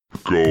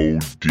Go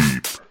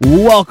Deep.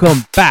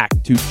 Welcome back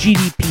to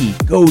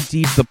GDP Go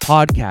Deep, the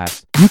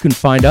podcast. You can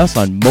find us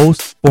on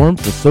most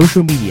forms of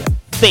social media: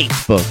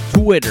 Facebook,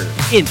 Twitter,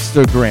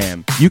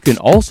 Instagram. You can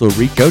also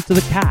reach out to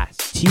the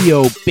cast: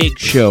 T.O. Big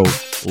Show,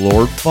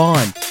 Lord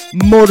Fawn,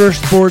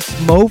 Motorsports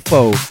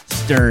Mofo,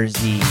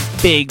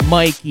 Sturzy, Big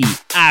Mikey,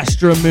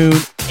 Astra Moon,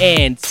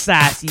 and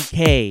Sassy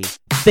K.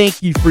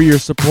 Thank you for your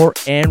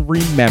support, and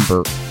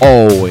remember,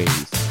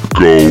 always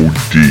Go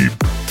Deep.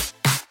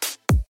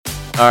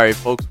 Alright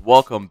folks,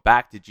 welcome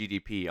back to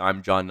GDP.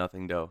 I'm John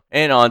Nothingdo.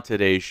 And on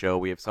today's show,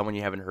 we have someone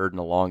you haven't heard in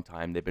a long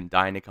time. They've been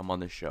dying to come on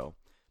the show.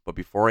 But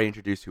before I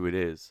introduce who it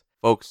is,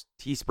 folks,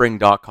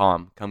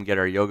 teespring.com. Come get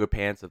our yoga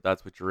pants if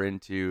that's what you're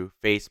into.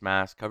 Face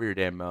mask, cover your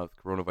damn mouth.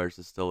 Coronavirus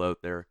is still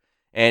out there.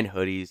 And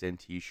hoodies and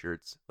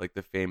t-shirts, like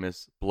the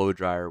famous blow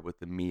dryer with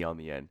the me on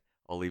the end.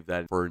 I'll leave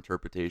that for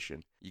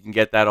interpretation. You can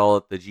get that all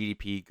at the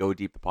GDP Go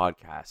Deep the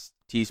Podcast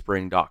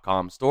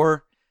teespring.com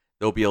store.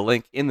 There'll be a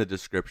link in the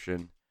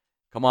description.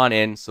 Come on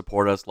in,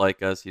 support us,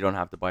 like us. You don't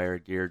have to buy our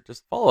gear.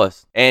 Just follow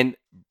us. And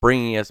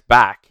bringing us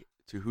back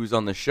to who's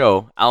on the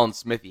show, Alan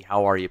Smithy.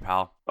 How are you,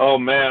 pal? Oh,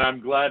 man, I'm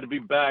glad to be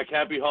back.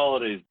 Happy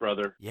holidays,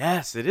 brother.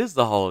 Yes, it is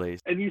the holidays.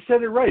 And you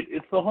said it right.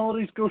 It's the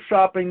holidays. Go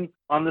shopping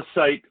on the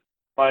site.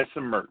 Buy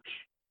some merch.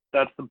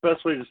 That's the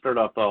best way to start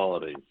off the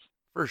holidays.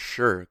 For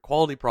sure.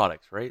 Quality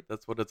products, right?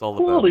 That's what it's all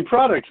about. Quality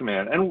products,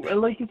 man. And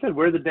like you said,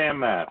 wear the damn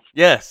mask.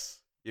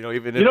 Yes.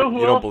 Even if you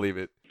don't believe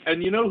it.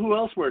 And you know who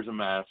else wears a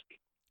mask?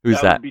 Who's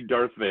that? That would be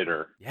Darth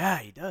Vader. Yeah,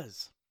 he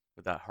does.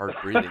 With that hard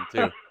breathing,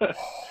 too.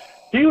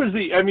 He's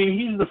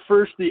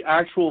the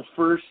actual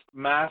first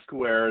mask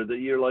wearer that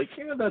you're like,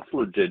 yeah, that's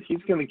legit.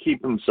 He's going to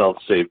keep himself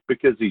safe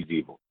because he's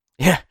evil.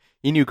 Yeah,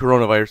 he knew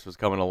coronavirus was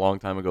coming a long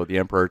time ago. The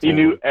Emperor told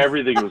He knew him.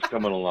 everything was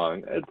coming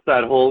along. It's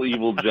that whole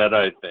evil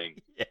Jedi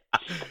thing. Yeah.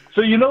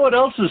 So you know what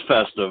else is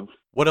festive?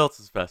 What else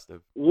is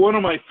festive? One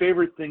of my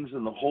favorite things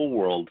in the whole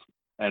world,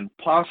 and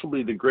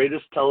possibly the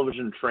greatest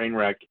television train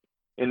wreck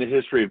in the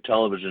history of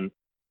television,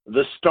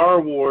 the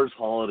Star Wars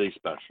Holiday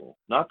Special.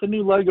 Not the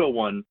new Lego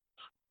one,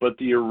 but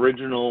the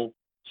original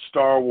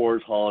Star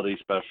Wars Holiday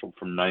Special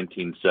from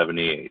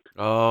 1978.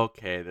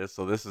 Okay, this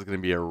is going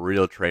to be a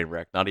real train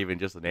wreck, not even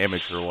just an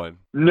amateur one.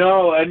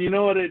 No, and you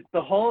know what?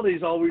 The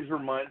holidays always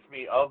reminds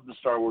me of the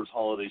Star Wars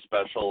Holiday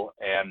Special,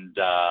 and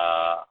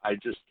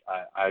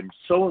I'm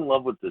so in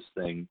love with this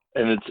thing,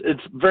 and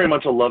it's very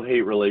much a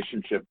love-hate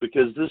relationship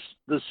because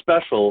this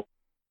special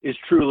is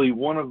truly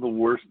one of the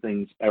worst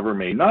things ever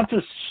made. Not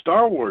just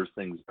Star Wars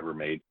things ever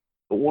made,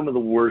 but one of the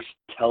worst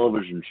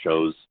television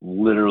shows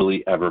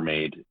literally ever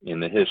made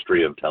in the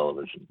history of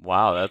television.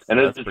 Wow, it's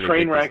a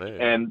train wreck,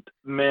 and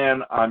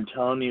man, I'm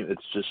telling you,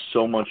 it's just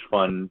so much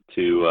fun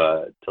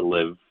to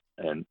live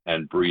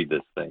and breathe this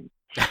thing.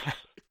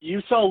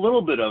 You saw a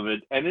little bit of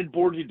it, and it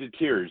bored you to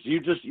tears.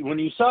 When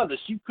you saw this,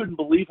 you couldn't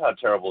believe how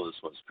terrible this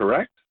was,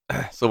 correct?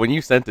 So when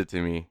you sent it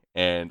to me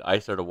and I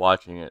started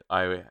watching it,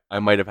 I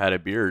might have had a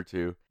beer or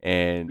two,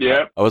 and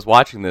yeah. I was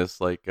watching this,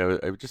 like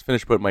I just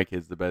finished putting my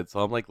kids to bed,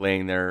 so I'm like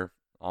laying there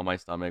on my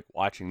stomach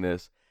watching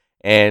this,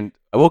 and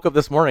I woke up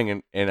this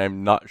morning and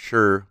I'm not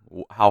sure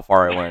how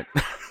far I went.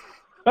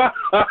 And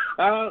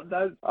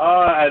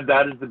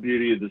that is the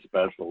beauty of the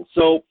special.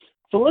 So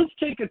let's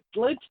take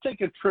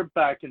a trip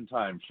back in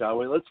time, shall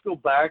we? Let's go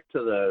back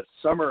to the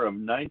summer of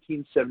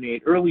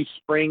 1978, early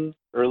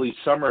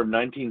summer of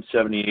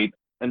 1978.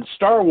 And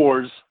Star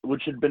Wars,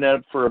 which had been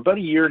out for about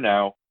a year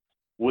now,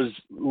 was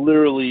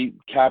literally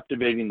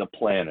captivating the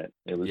planet.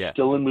 It was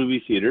still in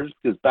movie theaters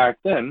because back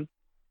then,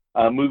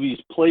 movies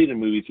played in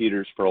movie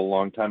theaters for a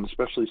long time,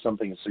 especially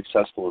something as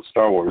successful as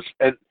Star Wars.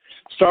 And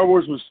Star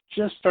Wars was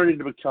just starting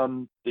to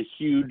become the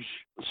huge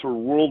sort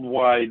of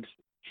worldwide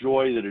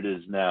joy that it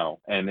is now.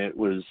 And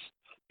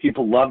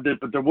people loved it,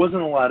 but there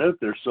wasn't a lot out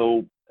there.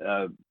 So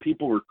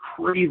people were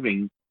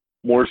craving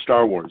more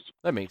Star Wars.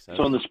 That makes sense.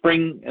 So in the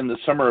spring and the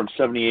summer of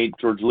 78,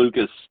 George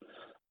Lucas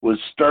was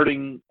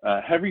starting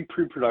heavy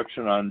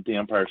pre-production on The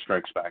Empire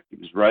Strikes Back. He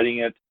was writing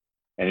it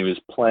and he was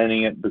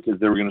planning it because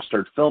they were going to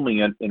start filming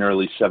it in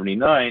early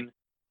 79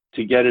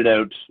 to get it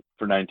out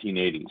for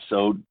 1980.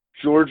 So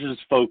George's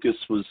focus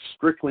was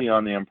strictly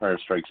on The Empire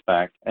Strikes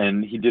Back,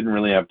 and he didn't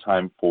really have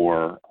time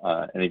for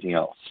anything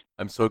else.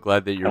 I'm so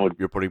glad that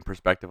you're putting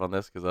perspective on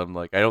this, because I'm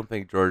like, I don't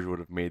think George would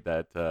have made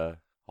that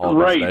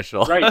holiday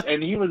special. Right,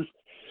 and he was...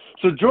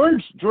 So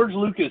George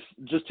Lucas,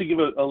 just to give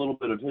a little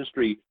bit of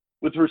history,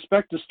 with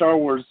respect to Star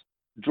Wars,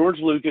 George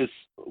Lucas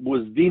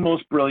was the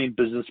most brilliant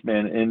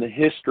businessman in the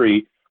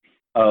history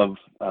of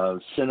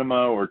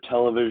cinema or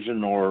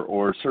television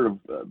or sort of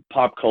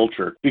pop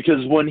culture.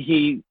 Because when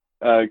he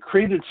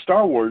created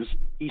Star Wars,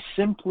 he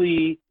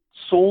simply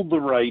sold the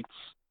rights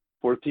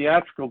for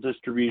theatrical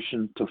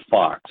distribution to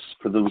Fox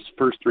for those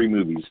first three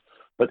movies.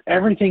 But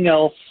everything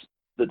else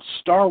that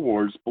Star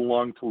Wars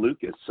belonged to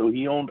Lucas. So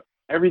he owned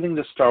everything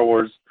to Star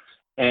Wars.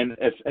 And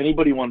if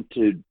anybody wanted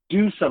to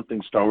do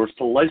something Star Wars,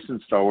 to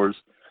license Star Wars,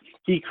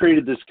 he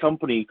created this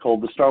company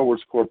called the Star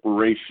Wars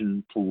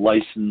Corporation to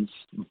license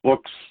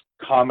books,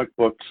 comic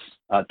books,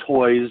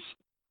 toys,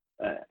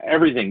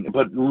 everything.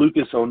 But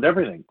Lucas owned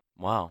everything.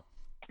 Wow.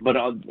 But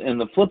on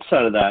the flip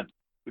side of that,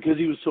 because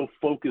he was so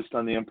focused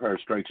on The Empire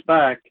Strikes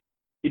Back,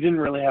 he didn't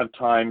really have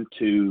time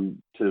to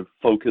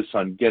focus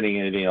on getting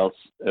anything else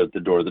out the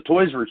door. The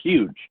toys were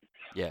huge.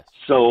 Yes.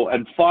 So,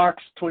 and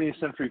Fox, 20th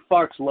Century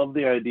Fox, loved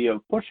the idea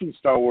of pushing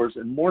Star Wars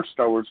and more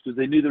Star Wars because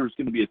they knew there was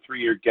going to be a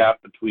 3-year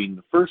gap between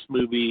the first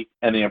movie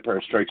and The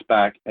Empire Strikes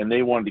Back, and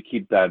they wanted to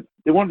keep that.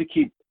 They wanted to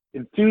keep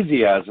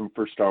enthusiasm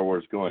for Star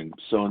Wars going.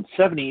 So in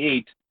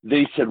 78,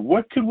 they said,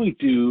 what could we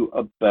do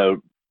about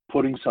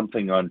putting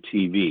something on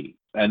TV?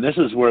 And this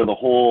is where it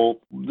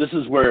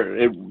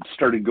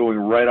started going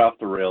right off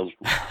the rails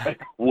right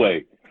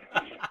away.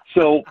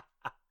 So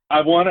I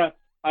want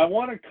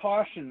to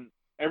caution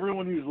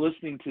everyone who's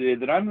listening today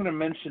that I'm going to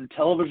mention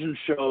television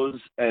shows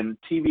and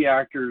TV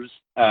actors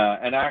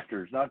and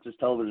actors, not just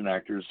television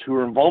actors, who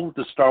are involved with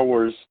the Star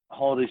Wars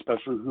holiday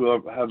special who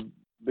have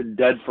been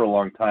dead for a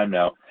long time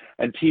now,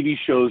 and TV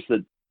shows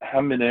that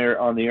haven't been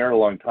on the air a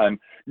long time.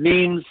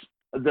 Names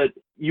that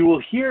you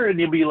will hear and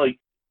you'll be like,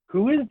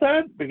 who is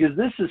that? Because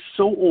this is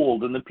so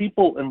old, and the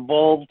people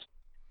involved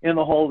in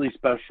the holiday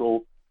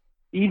special,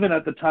 even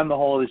at the time the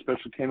holiday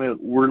special came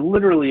out, were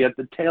literally at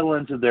the tail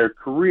end of their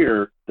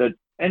career. That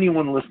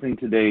anyone listening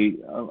today,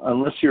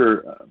 unless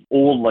you're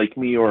old like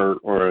me or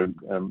a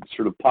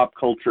sort of pop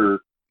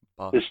culture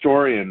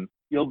historian,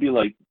 you'll be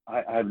like,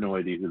 I have no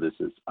idea who this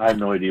is. I have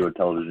no idea what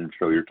television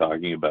show you're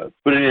talking about.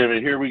 But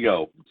anyway, here we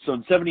go. So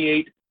in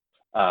 78,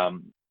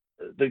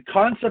 the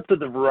concept of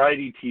the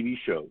variety TV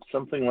show,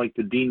 something like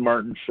the Dean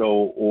Martin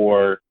Show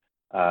or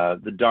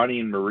the Donnie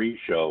and Marie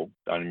Show,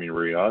 Donnie and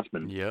Marie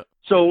Osmond. Yeah.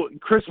 So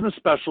Christmas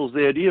specials,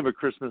 the idea of a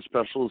Christmas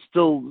special is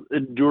still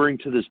enduring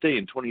to this day.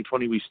 In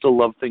 2020, we still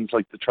love things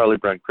like the Charlie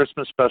Brown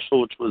Christmas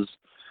special, which was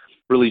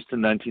released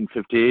in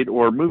 1958,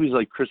 or movies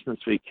like Christmas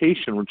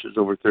Vacation, which is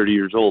over 30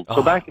 years old.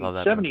 So back in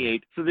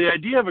 78, so the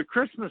idea of a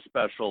Christmas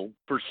special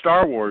for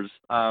Star Wars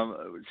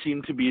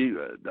seemed to be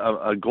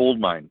a gold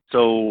mine.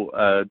 So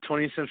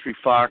 20th Century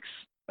Fox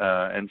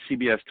and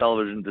CBS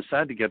Television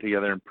decided to get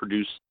together and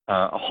produce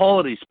a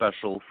holiday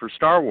special for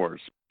Star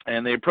Wars.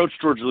 And they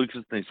approached George Lucas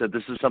and they said,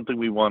 this is something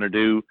we want to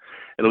do.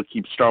 It'll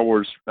keep Star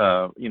Wars,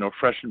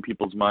 fresh in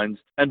people's minds.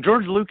 And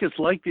George Lucas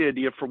liked the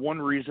idea for one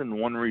reason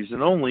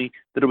only,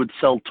 that it would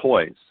sell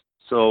toys.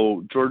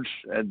 So George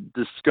had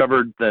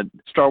discovered that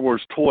Star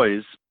Wars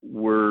toys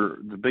were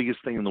the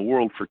biggest thing in the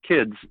world for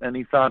kids. And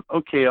he thought,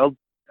 okay, I'll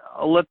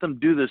let them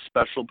do this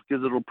special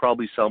because it'll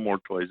probably sell more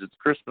toys. It's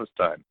Christmas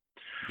time.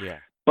 Yeah.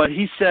 But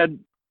he said,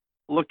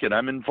 look,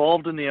 I'm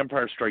involved in The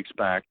Empire Strikes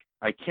Back.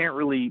 I can't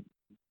really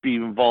be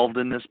involved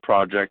in this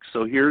project,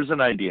 so here's an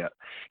idea.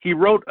 He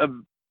wrote a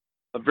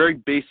very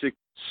basic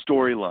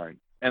storyline,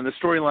 and the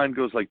storyline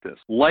goes like this.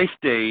 Life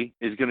Day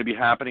is going to be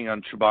happening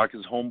on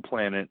Chewbacca's home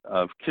planet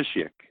of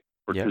Kashyyyk,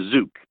 or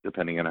Kazook,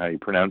 depending on how you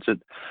pronounce it,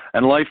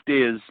 and Life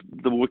Day is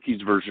the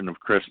Wookiees' version of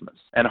Christmas.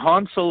 And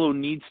Han Solo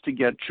needs to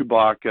get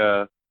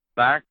Chewbacca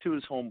back to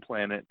his home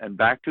planet and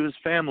back to his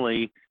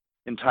family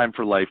in time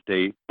for Life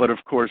Day, but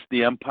of course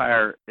the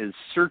Empire is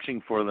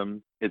searching for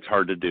them. It's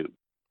hard to do.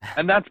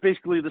 And that's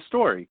basically the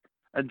story.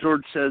 And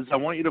George says, I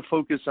want you to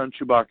focus on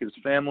Chewbacca's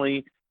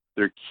family.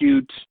 They're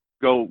cute.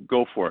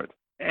 Go for it.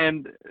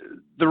 And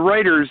the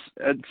writers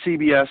at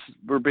CBS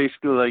were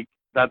basically like,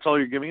 that's all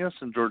you're giving us?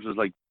 And George was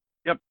like,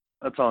 yep,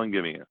 that's all I'm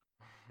giving you.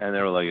 And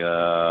they were like,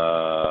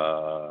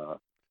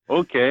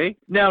 okay.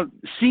 Now,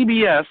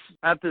 CBS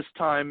at this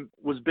time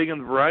was big on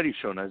the variety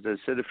show. And as I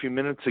said a few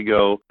minutes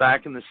ago,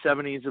 back in the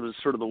 70s, it was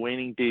sort of the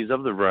waning days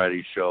of the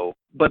variety show.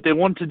 But they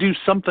wanted to do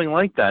something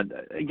like that.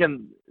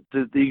 Again,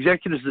 the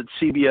executives at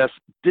CBS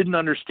didn't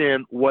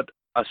understand what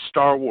a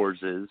Star Wars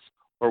is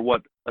or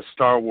what a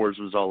Star Wars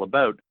was all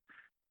about.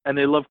 And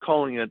they love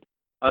calling it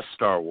a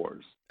Star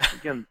Wars.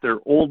 Again, they're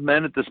old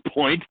men at this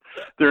point.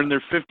 They're in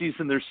their 50s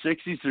and their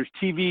 60s. There's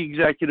TV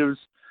executives,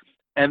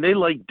 and they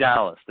like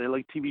Dallas. They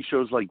like TV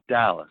shows like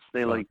Dallas.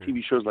 They like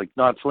TV shows like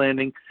Knots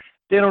Landing.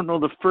 They don't know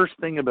the first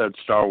thing about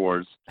Star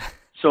Wars.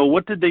 So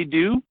what did they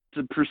do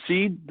to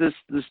precede this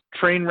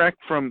train wreck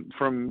from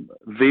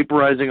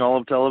vaporizing all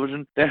of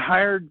television? They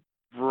hired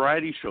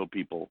variety show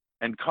people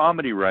and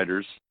comedy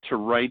writers to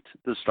write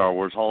the Star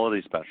Wars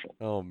holiday special.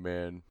 Oh,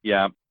 man.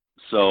 Yeah.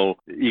 So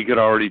you could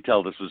already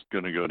tell this was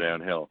going to go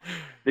downhill.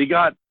 They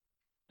got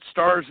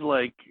stars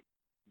like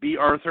B.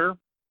 Arthur,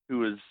 who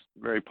was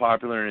very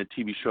popular in a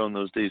TV show in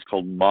those days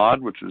called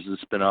Maude, which was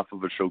a spinoff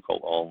of a show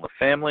called All in the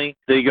Family.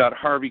 They got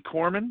Harvey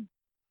Korman,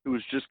 who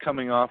was just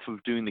coming off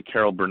of doing the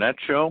Carol Burnett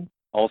Show,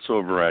 also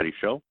a variety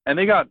show. And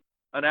they got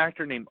an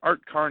actor named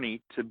Art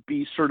Carney to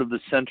be sort of the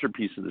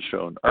centerpiece of the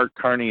show. And Art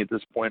Carney at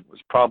this point was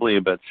probably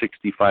about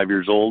 65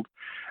 years old.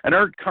 And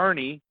Art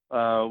Carney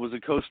was a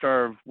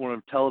co-star of one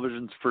of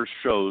television's first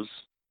shows,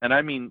 and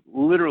I mean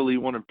literally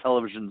one of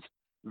television's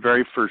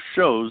very first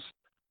shows,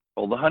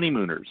 called The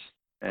Honeymooners.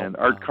 And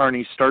Art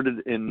Carney started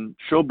in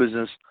show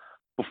business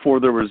before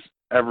there was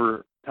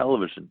ever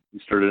television. He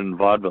started in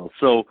vaudeville.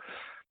 So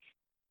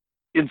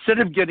instead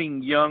of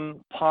getting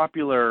young,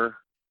 popular,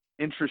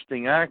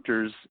 interesting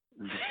actors,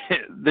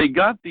 they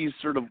got these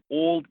sort of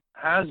old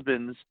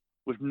has-beens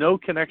with no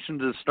connection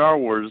to Star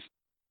Wars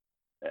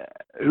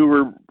who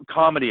were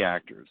comedy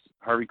actors.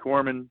 Harvey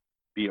Korman,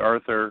 B.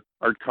 Arthur,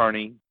 Art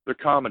Carney. They're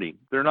comedy.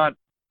 They're not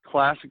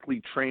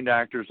classically trained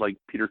actors like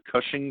Peter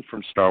Cushing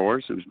from Star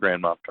Wars, who was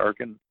Grand Moff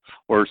Tarkin,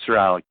 or Sir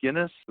Alec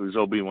Guinness, who was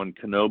Obi-Wan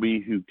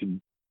Kenobi, who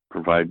could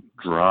provide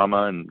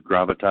drama and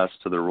gravitas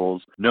to their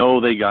roles.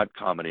 No, they got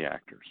comedy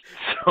actors.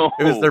 So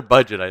It was their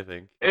budget, I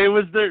think. it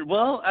was their,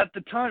 well, at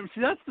the time. See,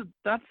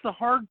 that's the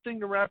hard thing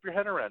to wrap your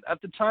head around. At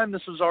the time,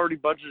 this was already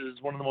budgeted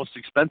as one of the most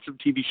expensive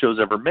TV shows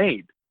ever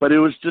made. But it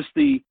was just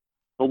the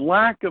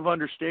lack of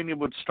understanding of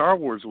what Star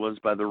Wars was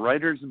by the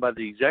writers and by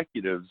the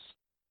executives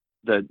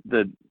that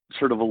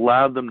sort of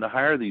allowed them to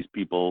hire these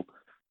people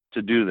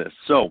to do this.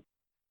 So,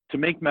 to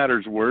make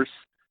matters worse,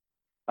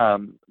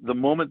 the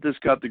moment this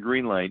got the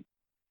green light,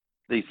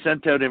 they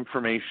sent out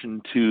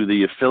information to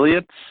the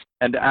affiliates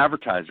and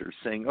advertisers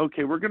saying,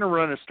 okay, we're going to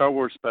run a Star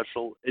Wars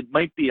special. It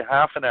might be a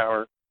half an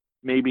hour,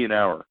 maybe an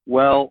hour.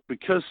 Well,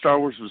 because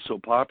Star Wars was so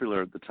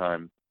popular at the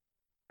time,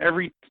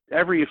 every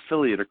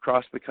affiliate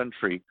across the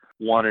country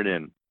wanted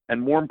in.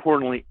 And more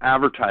importantly,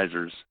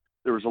 advertisers.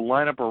 There was a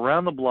lineup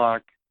around the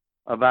block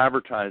of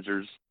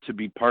advertisers to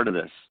be part of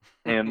this.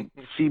 And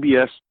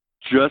CBS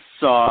just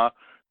saw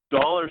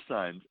dollar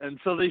signs. And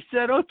so they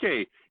said,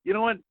 okay, you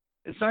know what?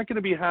 It's not going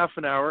to be half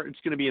an hour. It's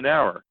going to be an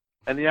hour.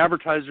 And the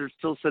advertisers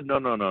still said,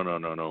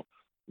 no.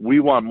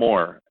 We want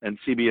more. And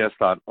CBS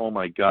thought, oh,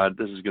 my God,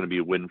 this is going to be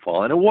a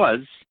windfall. And it was,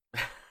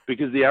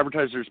 because the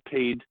advertisers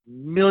paid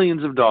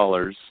millions of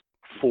dollars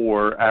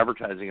for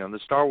advertising on the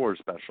Star Wars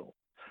special.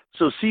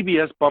 So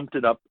CBS bumped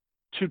it up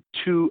to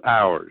 2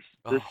 hours.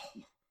 This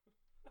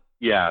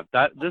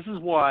is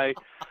why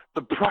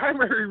the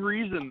primary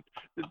reason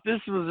that this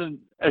was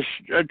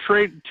a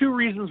train, two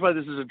reasons why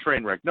this is a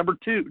train wreck.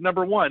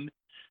 Number one,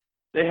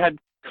 they had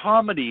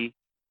comedy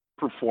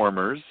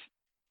performers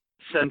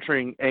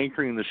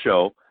anchoring the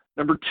show.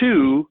 Number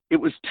two, it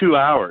was 2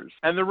 hours.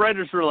 And the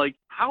writers were like,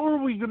 how are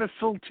we going to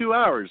fill 2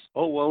 hours?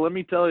 Oh, well, let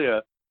me tell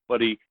you,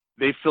 buddy,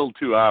 they filled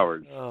 2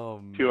 hours.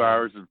 Oh, 2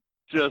 hours of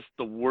just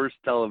the worst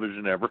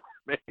television ever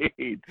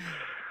made.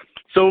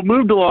 So it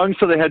moved along.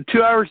 So they had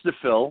 2 hours to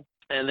fill,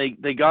 and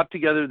they got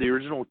together the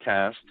original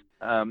cast.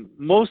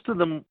 Most of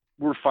them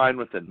were fine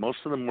with it. Most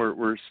of them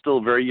were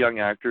still very young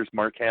actors.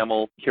 Mark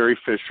Hamill, Carrie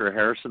Fisher,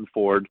 Harrison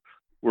Ford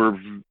were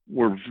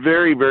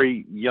very,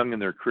 very young in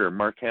their career.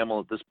 Mark Hamill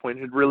at this point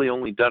had really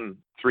only done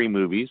 3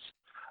 movies.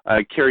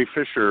 Carrie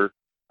Fisher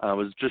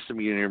was just the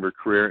beginning of her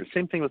career.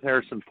 Same thing with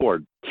Harrison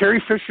Ford.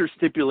 Carrie Fisher's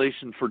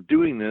stipulation for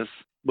doing this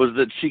was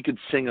that she could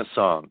sing a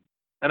song.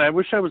 And I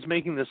wish I was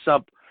making this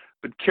up,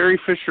 but Carrie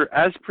Fisher,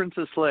 as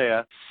Princess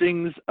Leia,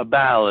 sings a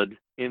ballad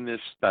in this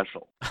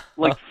special.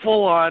 Like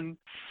full-on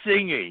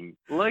singing.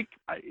 Like,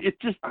 it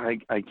just, I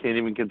can't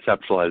even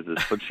conceptualize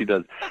this, but she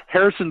does.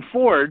 Harrison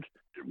Ford,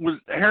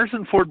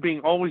 being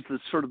always the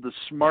sort of the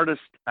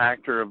smartest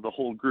actor of the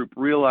whole group,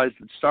 realized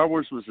that Star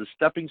Wars was a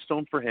stepping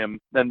stone for him,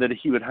 and that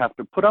he would have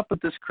to put up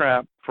with this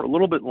crap for a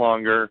little bit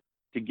longer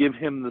to give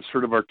him the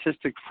sort of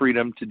artistic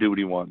freedom to do what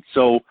he wants.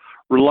 So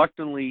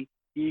reluctantly,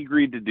 he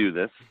agreed to do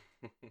this.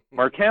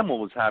 Mark Hamill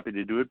was happy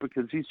to do it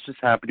because he's just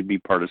happy to be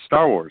part of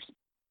Star Wars.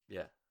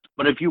 Yeah.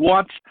 But if you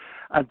watch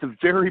at the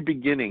very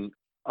beginning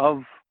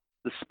of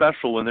the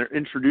special, when they're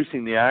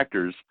introducing the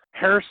actors,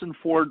 Harrison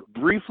Ford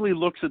briefly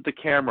looks at the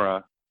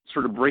camera,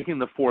 sort of breaking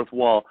the fourth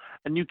wall,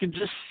 and you can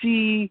just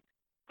see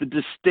the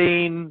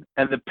disdain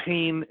and the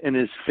pain in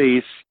his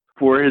face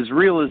for his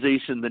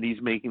realization that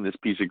he's making this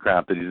piece of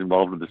crap, that he's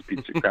involved in this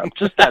piece of crap.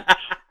 Just that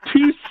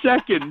 2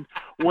 second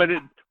when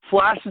it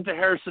flashes to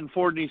Harrison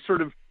Ford and he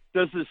sort of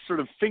does this sort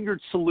of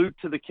fingered salute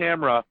to the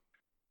camera,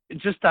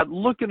 just that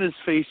look in his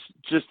face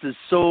just is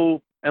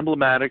so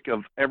emblematic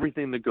of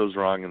everything that goes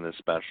wrong in this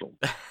special.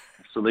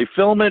 So they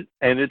film it,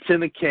 and it's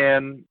in the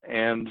can,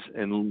 and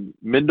in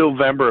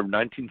mid-November of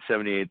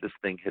 1978, this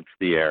thing hits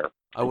the air.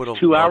 It's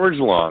 2 hours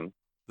long.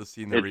 To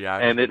see the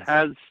reaction, and it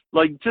has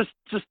like just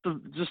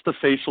the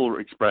facial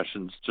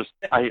expressions. Just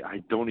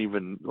I don't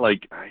even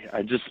like.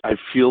 I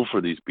feel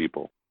for these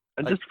people.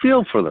 I just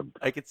feel for them.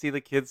 I could see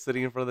the kids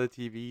sitting in front of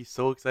the TV,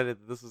 so excited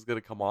that this is going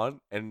to come on,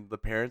 and the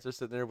parents are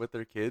sitting there with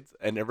their kids,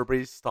 and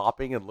everybody's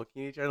stopping and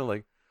looking at each other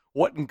like,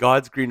 what in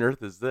God's green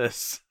earth is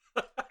this?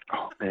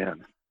 Oh,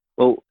 man.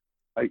 Well,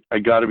 I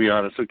got to be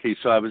honest. Okay,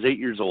 so I was 8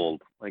 years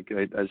old. Like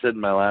I said in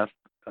my last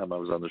time I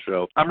was on the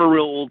show, I'm a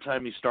real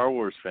old-timey Star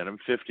Wars fan. I'm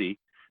 50,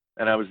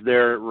 and I was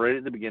there right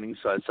at the beginning,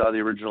 so I saw the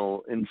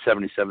original in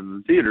 77 in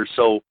the theater.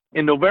 So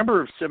in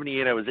November of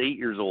 78, I was 8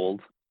 years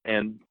old,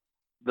 and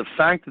the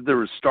fact that there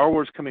was Star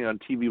Wars coming on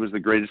TV was the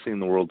greatest thing in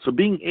the world. So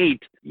being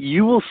 8,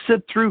 you will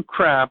sit through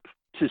crap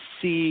to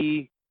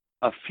see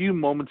a few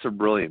moments of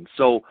brilliance.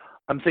 So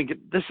I'm thinking,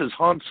 this is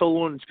Han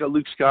Solo and it's got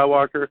Luke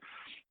Skywalker.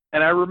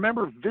 And I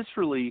remember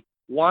viscerally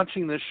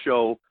watching this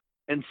show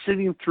and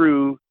sitting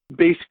through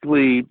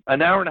basically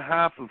an hour and a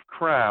half of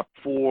crap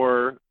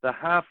for the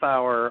half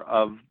hour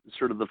of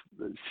sort of the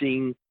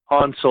seeing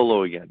Han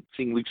Solo again,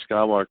 seeing Luke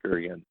Skywalker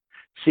again,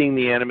 seeing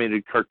the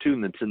animated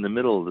cartoon that's in the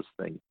middle of this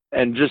thing.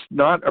 And just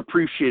not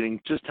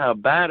appreciating just how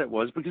bad it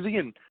was. Because,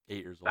 again,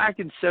 8 years old. back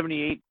in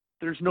 78,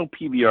 there's no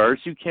PVRs.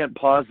 You can't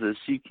pause this.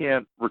 You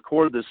can't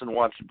record this and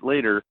watch it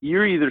later.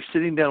 You're either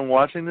sitting down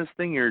watching this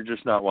thing, or you're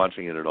just not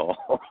watching it at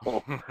all.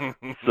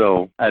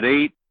 So at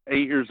 8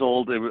 years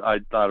old, I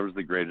thought it was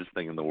the greatest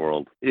thing in the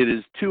world. It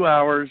is 2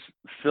 hours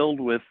filled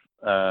with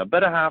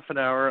about a half an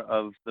hour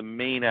of the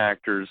main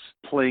actors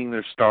playing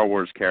their Star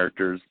Wars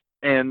characters,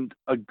 and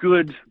a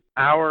good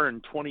hour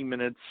and 20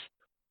 minutes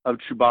of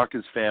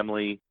Chewbacca's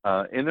family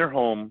in their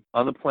home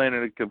on the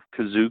planet of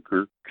Kashyyyk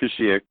or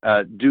Kashyyyk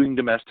doing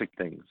domestic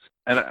things.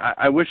 And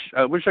I wish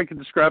I could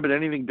describe it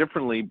anything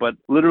differently, but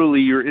literally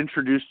you're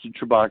introduced to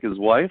Chewbacca's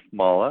wife,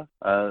 Mala,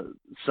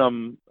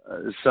 son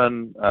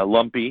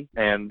Lumpy,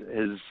 and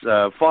his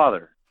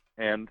father.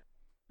 And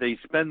they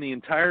spend the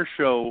entire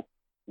show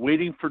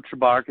waiting for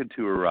Chewbacca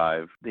to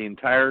arrive. The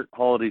entire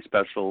holiday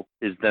special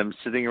is them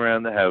sitting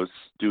around the house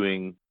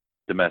doing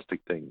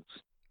domestic things.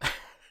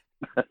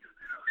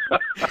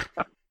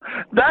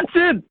 That's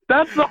it.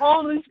 That's the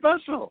holiday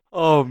special.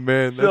 Oh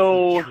man, that's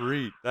a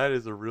treat. That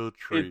is a real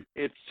treat.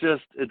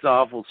 It's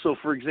awful. So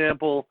for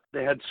example,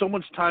 they had so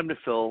much time to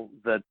fill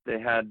that they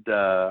had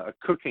a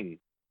cooking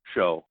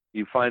show.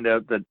 You find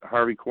out that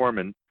Harvey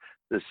Korman,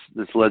 this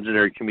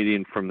legendary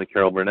comedian from the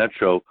Carol Burnett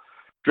show,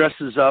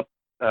 dresses up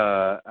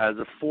as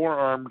a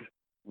four-armed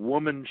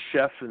woman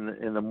chef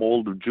in the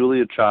mold of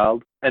Julia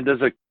Child, and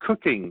does a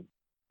cooking,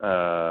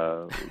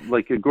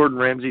 like a Gordon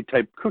Ramsay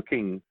type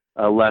cooking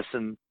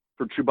lesson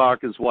for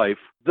Chewbacca's wife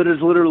that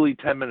is literally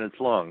 10 minutes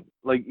long.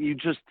 Like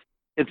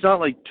it's not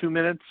like 2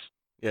 minutes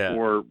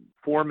or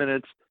 4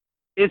 minutes.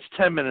 It's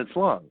 10 minutes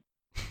long.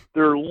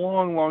 There are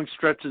long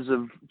stretches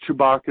of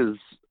Chewbacca's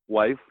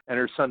wife and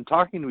her son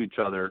talking to each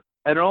other,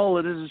 and all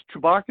it is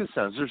Chewbacca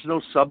sounds. There's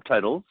no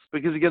subtitles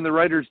because, again, the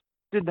writers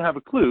didn't have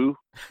a clue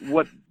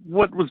what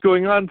was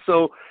going on,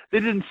 so they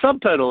didn't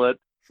subtitle it.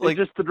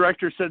 The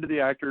director said to the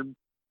actor,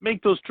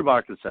 make those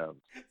Chewbacca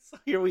sounds. So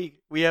here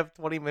we have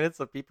 20 minutes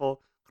of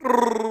people.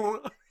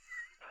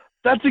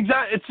 That's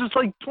exact. It's just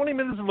like 20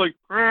 minutes of like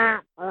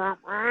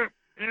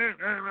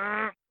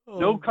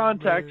no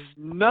context,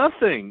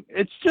 nothing.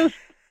 It's just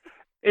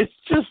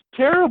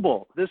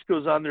terrible. This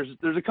goes on.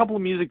 There's a couple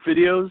of music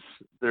videos.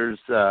 There's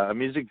a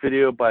music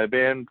video by a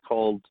band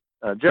called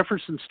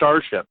Jefferson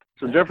Starship.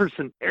 So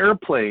Jefferson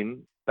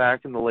Airplane,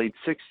 back in the late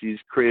 60s,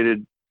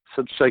 created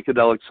such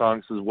psychedelic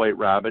songs as White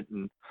Rabbit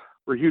and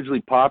were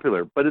hugely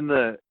popular. But in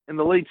the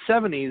late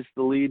 70s,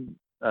 the lead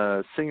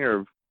singer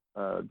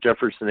of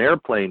Jefferson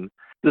Airplane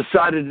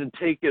decided to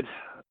take it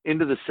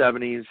into the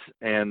 70s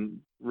and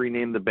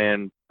rename the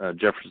band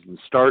Jefferson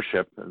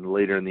Starship, and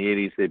later in the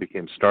 80s they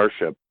became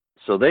Starship.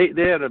 So they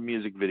had a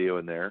music video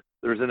in there.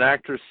 There was an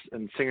actress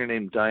and singer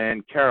named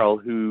Diane Carroll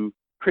who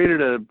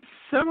created a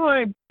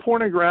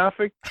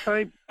semi-pornographic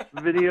type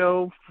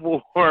video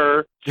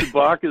for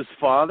Chewbacca's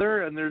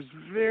father, and there's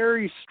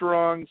very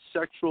strong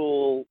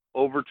sexual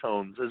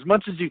overtones, as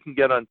much as you can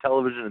get on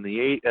television in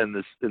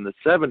the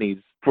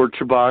 70s for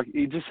Chewbacca.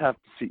 You just have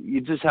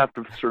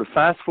to sort of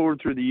fast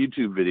forward through the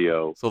YouTube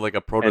video. So like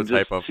a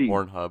prototype of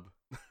Pornhub.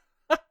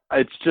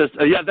 It's just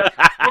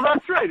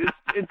that's right.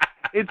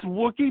 It's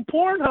Wookiee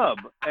Pornhub,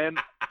 and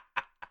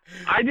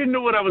I didn't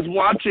know what I was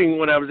watching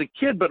when I was a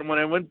kid, but when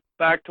I went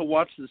back to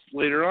watch this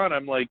later on,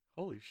 I'm like,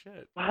 holy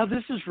shit! Wow,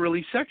 this is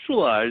really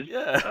sexualized.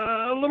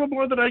 Yeah, a little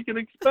more than I can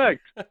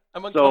expect.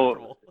 I'm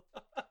uncomfortable.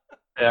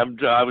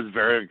 So, I was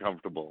very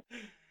uncomfortable.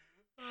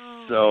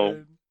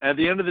 Man. At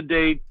the end of the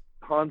day,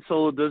 Han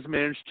Solo does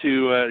manage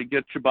to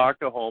get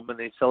Chewbacca home, and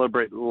they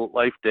celebrate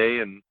Life Day,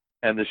 and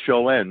the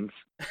show ends.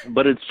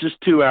 But it's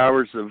just 2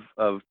 hours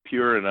of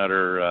pure and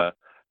utter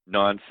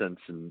nonsense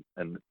and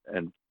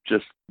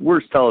just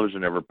worst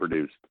television ever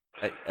produced.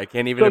 I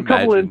can't even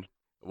imagine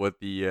what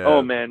the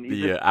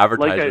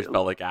advertisers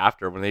felt like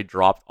after when they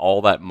dropped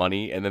all that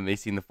money and then they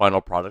seen the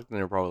final product and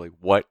they're probably like,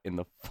 what in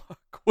the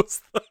fuck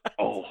was that?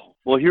 Oh,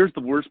 well, here's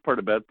the worst part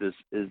about this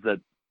is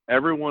that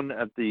everyone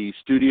at the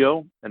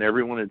studio and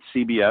everyone at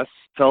CBS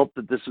felt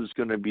that this was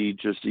going to be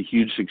just a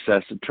huge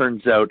success. It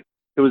turns out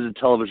it was a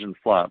television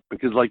flop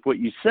because, like what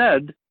you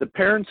said, the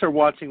parents are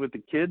watching with the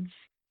kids.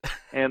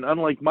 And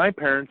unlike my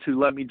parents who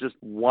let me just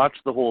watch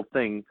the whole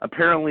thing,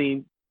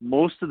 apparently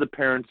most of the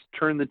parents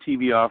turned the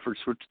TV off or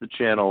switched the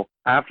channel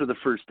after the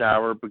first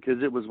hour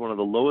because it was one of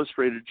the lowest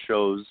rated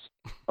shows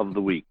of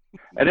the week.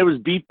 And it was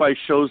beat by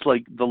shows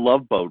like The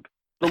Love Boat.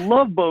 The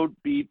Love Boat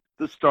beat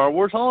the Star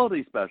Wars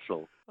Holiday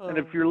Special. And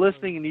if you're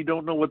listening and you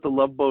don't know what The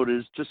Love Boat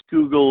is, just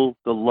Google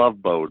The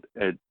Love Boat.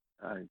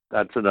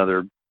 That's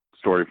another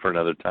story for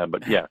another time.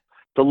 But yeah,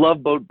 The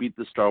Love Boat beat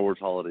the Star Wars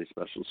Holiday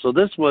Special. So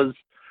this was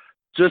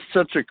just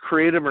such a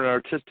creative and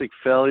artistic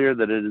failure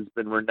that it has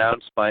been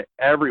renounced by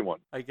everyone.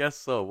 I guess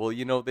so. Well,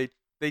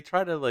 they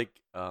try to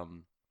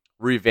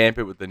revamp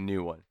it with the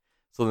new one.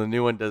 So the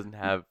new one doesn't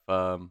have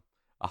a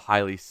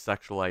highly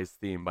sexualized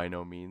theme by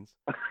no means.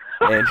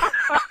 And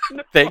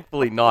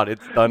thankfully not.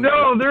 It's done.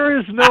 No,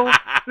 there's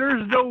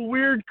no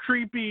weird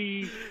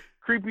creepy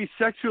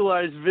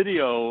sexualized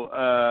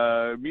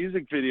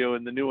music video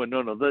in the new one.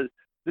 No.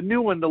 The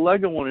new one, the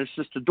Lego one, is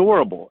just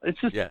adorable. It's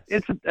just,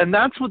 and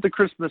that's what the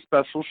Christmas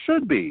special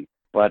should be.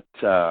 But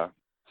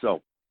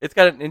So it's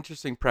got an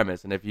interesting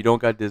premise, and if you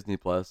don't got Disney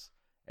Plus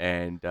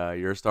and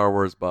you're a Star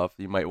Wars buff,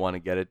 you might want to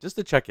get it just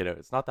to check it out.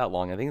 It's not that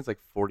long. I think it's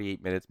like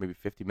 48 minutes, maybe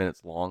 50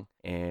 minutes long,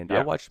 and I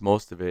yeah, watched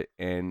most of it.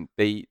 And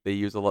they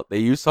use a lot. They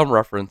use some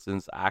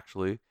references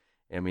actually.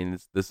 I mean,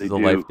 this they is a do.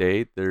 life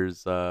date.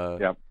 There's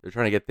Yeah, they're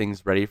trying to get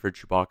things ready for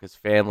Chewbacca's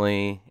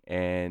family,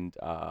 and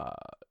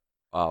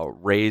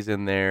Rey's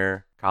in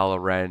there,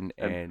 Kylo Ren,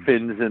 and and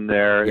Finn's in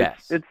there.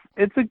 yes,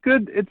 It's a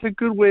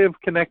good way of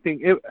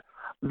connecting.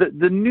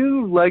 The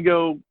new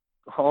Lego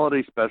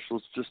holiday special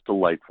is just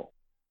delightful,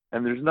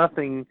 and there's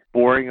nothing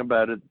boring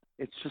about it.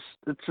 It's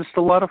just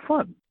a lot of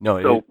fun.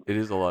 no, So it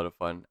is a lot of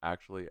fun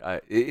actually.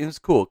 It's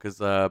cool because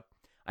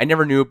I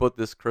never knew about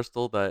this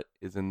crystal that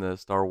is in the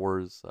Star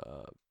Wars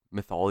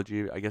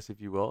mythology, I guess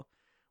if you will,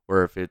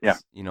 where if it's Yeah.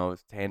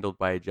 it's handled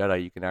by a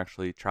Jedi, you can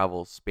actually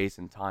travel space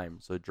and time.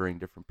 So during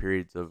different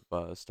periods of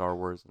Star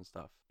Wars and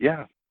stuff.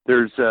 yeah,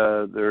 there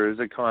is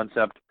a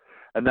concept,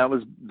 and that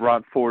was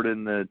brought forward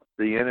in the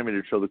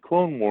animated show, The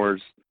Clone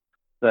Wars,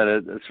 that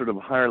at a sort of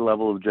higher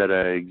level of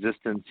Jedi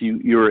existence,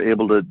 you were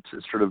able to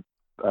sort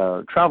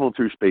of travel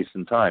through space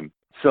and time.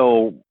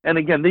 So, and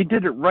again, they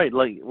did it right.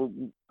 Like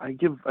I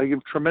give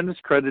tremendous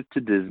credit to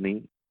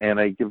Disney, and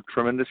I give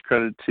tremendous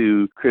credit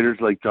to creators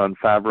like Jon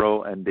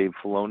Favreau and Dave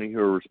Filoni, who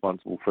are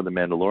responsible for The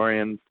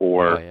Mandalorian, Oh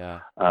for yeah.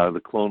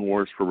 The Clone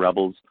Wars, for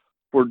Rebels,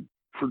 for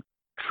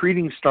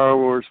treating Star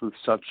Wars with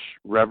such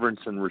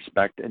reverence and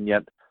respect, and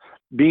yet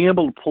being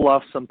able to pull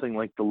off something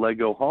like the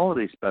Lego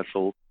Holiday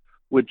Special,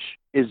 which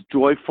is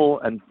joyful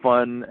and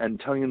fun and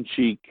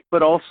tongue-in-cheek,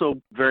 but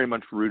also very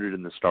much rooted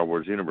in the Star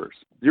Wars universe.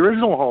 The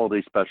original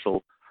Holiday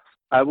Special,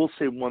 I will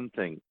say one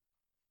thing.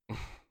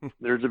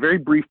 There's a very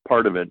brief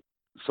part of it.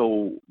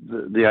 So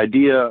the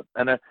idea,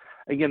 and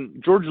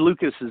again, George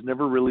Lucas has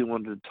never really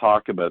wanted to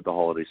talk about the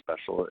Holiday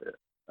Special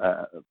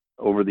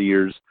over the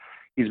years.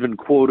 He's been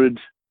quoted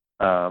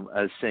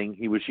as saying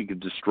he wish he could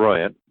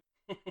destroy it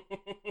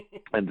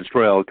and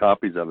destroy all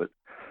copies of it.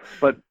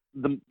 But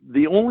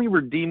the only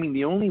redeeming,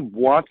 the only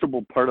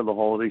watchable part of the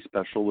Holiday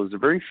Special was a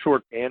very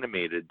short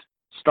animated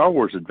Star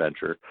Wars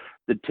adventure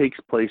that takes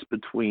place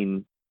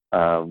between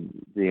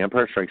The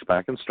Empire Strikes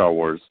Back and Star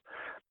Wars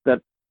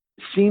that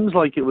seems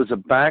like it was a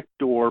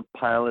backdoor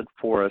pilot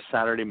for a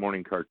Saturday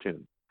morning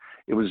cartoon.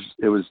 It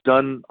was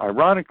done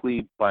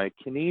ironically by a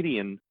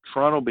Canadian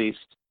Toronto-based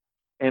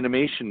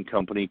animation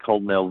company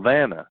called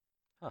Nelvana.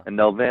 Huh. And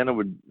Nelvana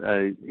would,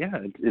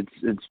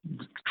 it's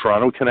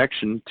Toronto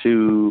connection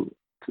to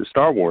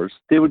Star Wars.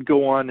 They would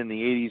go on in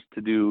the 80s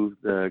to do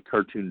the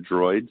cartoon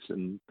droids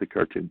and the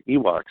cartoon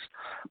Ewoks,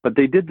 but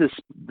they did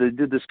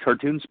this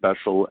cartoon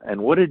special,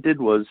 and what it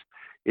did was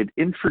it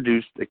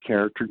introduced a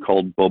character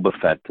called Boba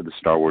Fett to the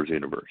Star Wars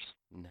universe.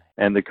 Nice.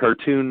 And the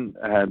cartoon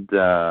had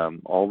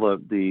all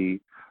the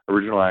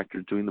original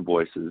actors doing the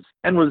voices,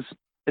 and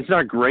it's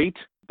not great,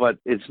 but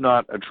it's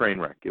not a train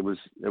wreck. It was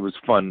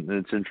fun and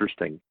it's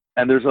interesting.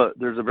 And there's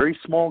a very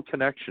small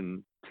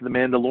connection to The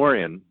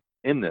Mandalorian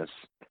in this.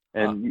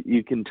 And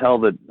you can tell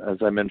that, as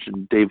I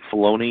mentioned, Dave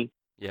Filoni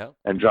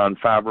and Jon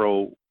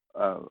Favreau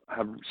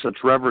have such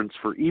reverence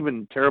for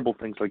even terrible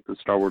things like the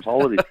Star Wars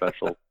Holiday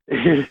Special.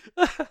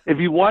 If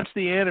you watch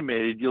the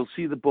animated, you'll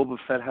see that Boba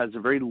Fett has a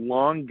very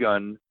long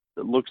gun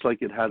that looks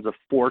like it has a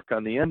fork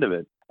on the end of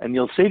it. And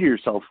you'll say to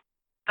yourself,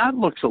 that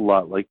looks a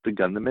lot like the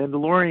gun the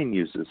Mandalorian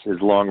uses,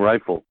 his long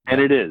rifle. And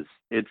it is.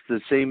 It's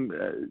the same.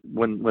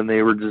 When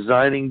they were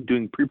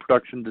doing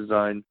pre-production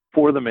design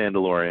for the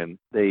Mandalorian,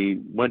 they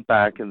went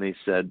back and they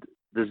said,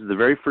 this is the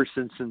very first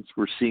instance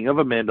we're seeing of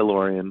a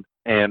Mandalorian,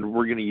 and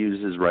we're going to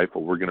use his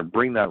rifle. We're going to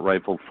bring that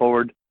rifle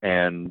forward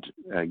and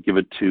give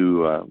it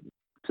to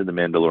the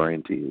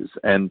Mandalorian to use.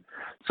 And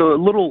so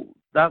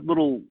that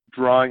little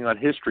drawing on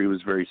history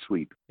was very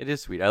sweet. It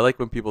is sweet. I like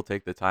when people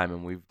take the time,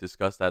 and we've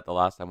discussed that the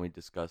last time we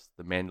discussed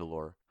The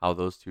Mandalore, how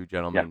those two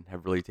gentlemen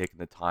have really taken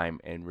the time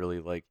and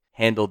really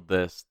handled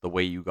this the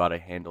way you got to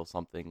handle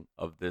something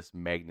of this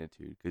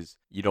magnitude, because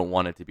you don't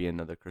want it to be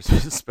another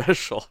Christmas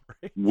special,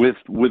 right? With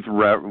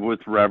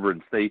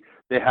reverence. They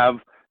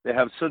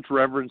have such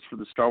reverence for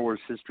the Star Wars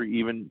history,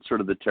 even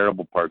sort of the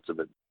terrible parts of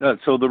it.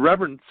 So the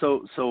reverence,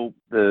 so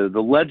the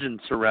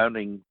legend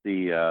surrounding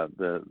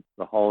the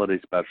holiday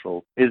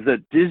special is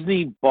that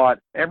Disney bought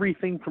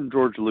everything from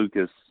George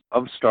Lucas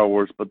of Star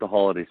Wars, but the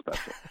holiday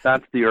special.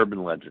 That's the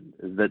urban legend,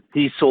 is that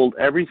he sold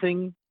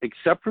everything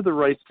except for the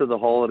rights to the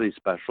holiday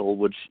special,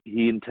 which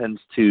he intends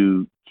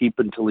to keep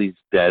until he's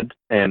dead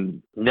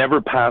and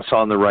never pass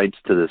on the rights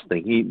to this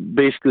thing. He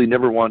basically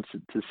never wants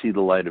it to see the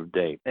light of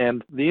day.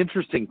 And the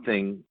interesting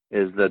thing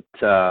is that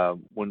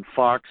when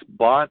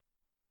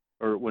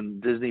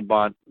Disney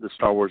bought the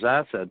Star Wars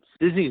assets,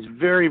 Disney's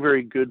very,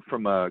 very good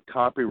from a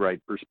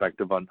copyright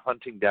perspective on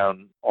hunting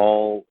down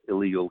all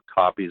illegal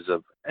copies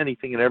of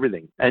anything and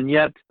everything. And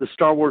yet the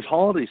Star Wars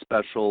Holiday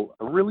Special,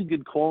 a really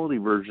good quality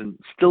version,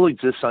 still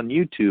exists on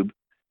YouTube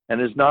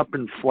and has not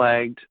been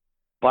flagged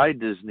by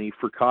Disney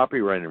for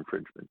copyright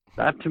infringement.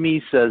 That to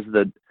me says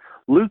that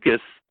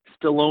Lucas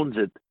still owns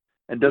it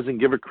and doesn't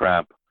give a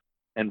crap,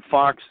 and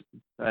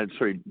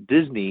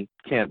Disney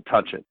can't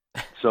touch it.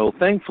 So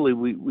thankfully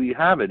we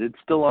have it. It's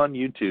still on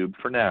YouTube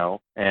for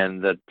now,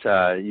 and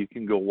that you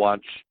can go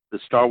watch the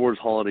Star Wars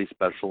Holiday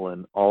Special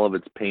and all of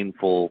its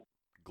painful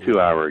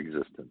 2-hour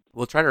existence.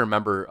 We'll try to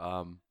remember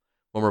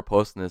when we're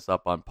posting this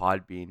up on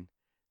Podbean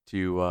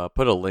to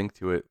put a link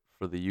to it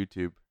for the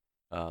YouTube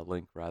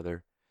link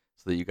rather,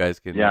 so that you guys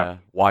can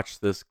watch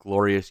this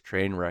glorious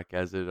train wreck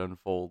as it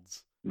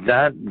unfolds.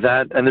 That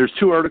and there's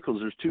 2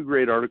 articles. There's 2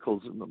 great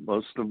articles.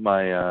 Most of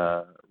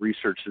my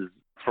research is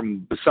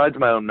from, besides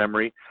my own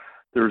memory.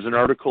 There was an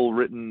article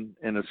written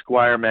in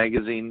Esquire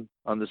magazine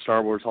on the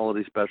Star Wars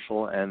Holiday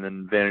Special, and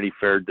then Vanity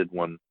Fair did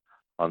one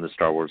on the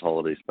Star Wars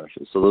Holiday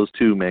Special. So those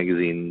 2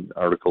 magazine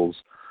articles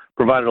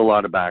provided a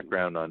lot of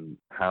background on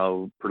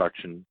how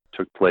production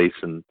took place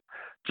and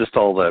just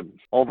all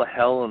the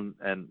hell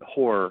and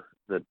horror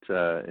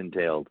that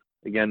entailed.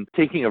 Again,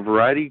 taking a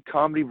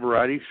comedy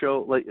variety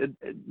show, like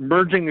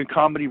merging a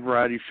comedy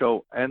variety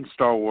show and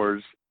Star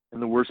Wars in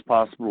the worst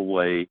possible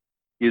way,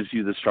 gives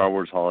you the Star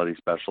Wars Holiday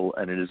Special,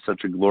 and it is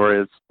such a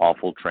glorious,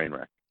 awful train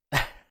wreck.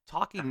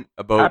 Talking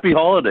about Happy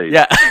Holidays.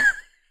 Yeah.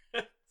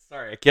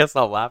 Sorry, I can't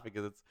stop laughing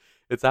because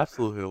it's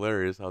absolutely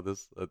hilarious how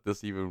this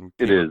even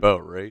came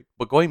about, right?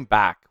 But going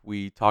back,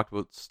 we talked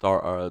about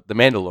The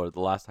Mandalore the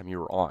last time you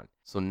were on.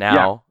 So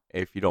now,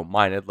 if you don't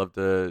mind, I'd love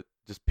to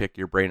just pick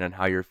your brain on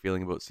how you're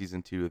feeling about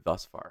season 2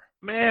 thus far.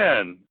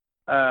 Man,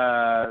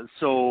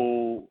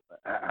 so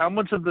how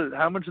much of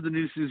the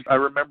new season? I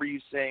remember you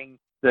saying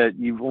that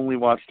you've only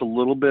watched a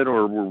little bit,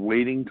 or were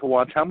waiting to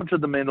watch. How much of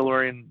The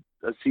Mandalorian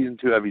season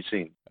 2 have you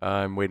seen?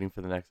 I'm waiting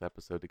for the next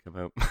episode to come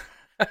out.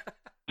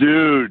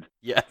 Dude,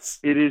 yes,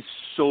 it is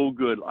so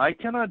good. I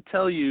cannot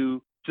tell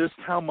you just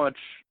how much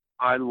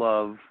I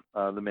love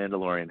The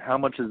Mandalorian. How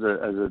much as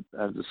a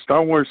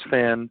Star Wars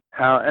fan,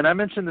 and I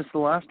mentioned this the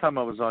last time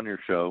I was on your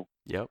show.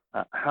 Yep.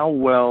 How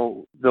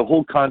well the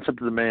whole concept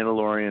of The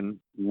Mandalorian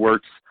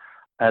works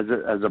as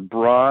a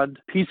broad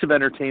piece of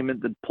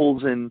entertainment that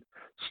pulls in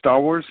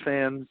Star Wars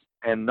fans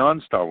and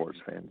non-Star Wars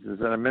fans.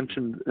 As I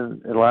mentioned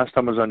the last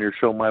time I was on your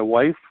show, my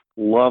wife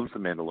loves The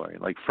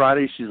Mandalorian. Like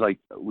Friday, she's like,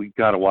 "We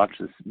got to watch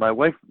this." My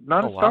wife,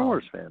 not a Star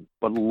Wars fan,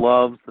 but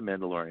loves The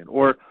Mandalorian,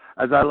 or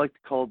as I like to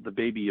call it, the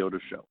Baby Yoda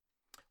show.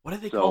 What do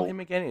they call him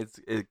again?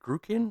 Is it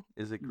Grukin?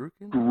 Is it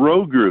Grukin?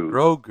 Grogu.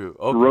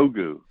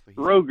 Grogu. Okay.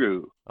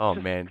 Grogu. Oh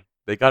man,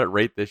 they got it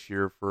right this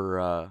year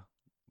for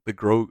the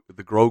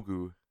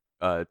Grogu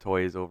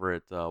toys over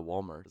at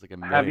Walmart. It's like $1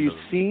 million. Have you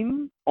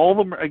seen all of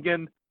them?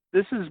 Again,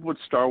 this is what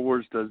Star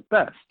Wars does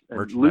best.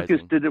 And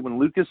Lucas did it when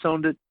Lucas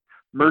owned it.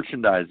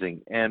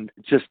 Merchandising, and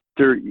just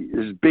there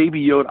is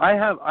Baby Yoda.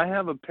 I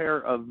have a pair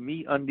of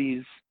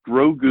MeUndies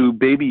Grogu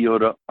Baby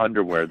Yoda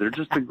underwear. They're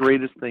just the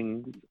greatest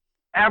things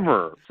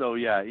ever. So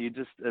yeah, you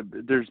just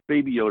there's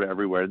Baby Yoda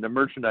everywhere. And the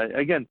merchandise,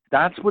 again,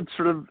 that's what's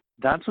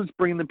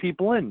bringing the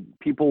people in.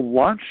 People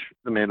watch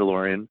The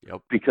Mandalorian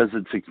because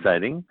it's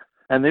exciting,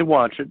 and they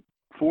watch it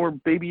for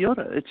Baby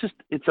Yoda.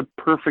 It's a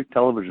perfect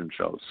television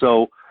show.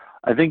 So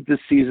I think this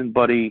season,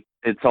 buddy,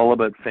 it's all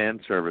about fan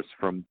service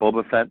from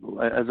Boba Fett.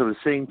 As I was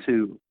saying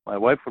to my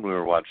wife when we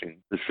were watching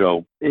the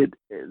show,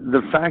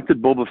 the fact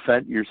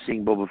that you're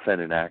seeing Boba Fett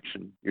in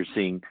action. You're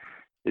seeing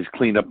his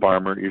cleaned up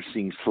armor. You're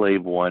seeing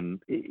Slave One.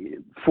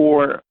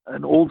 For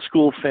an old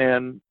school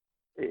fan,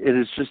 it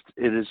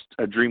is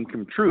a dream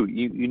come true.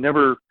 You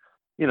never,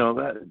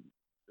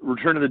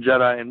 Return of the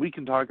Jedi, and we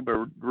can talk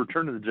about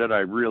Return of the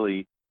Jedi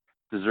really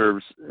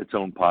deserves its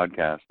own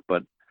podcast,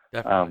 but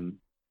definitely.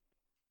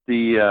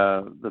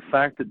 The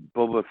fact that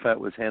Boba Fett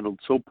was handled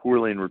so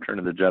poorly in Return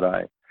of the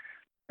Jedi,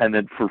 and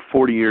that for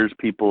 40 years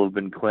people have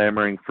been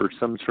clamoring for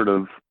some sort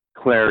of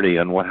clarity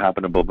on what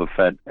happened to Boba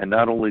Fett, and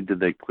not only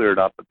did they clear it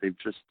up, but they've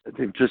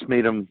just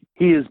made him.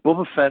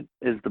 Boba Fett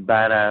is the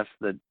badass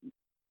that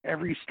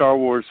every Star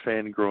Wars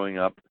fan growing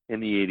up in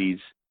the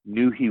 80s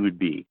knew he would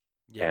be,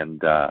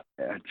 and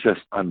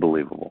just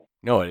unbelievable.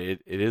 No, it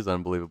is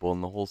unbelievable,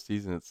 and the whole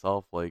season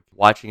itself, like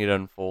watching it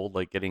unfold,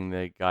 like getting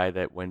the guy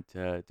that went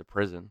to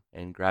prison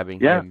and grabbing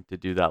him to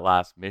do that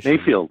last mission.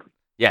 Mayfield.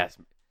 Yes,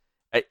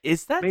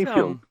 is that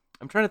Mayfield?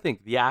 I'm trying to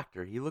think. The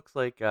actor, he looks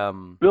like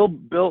Bill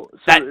Burr.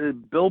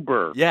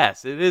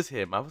 Yes, it is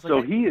him. I was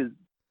like, he is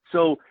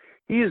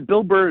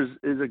Bill Burr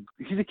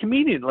he's a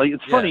comedian. Like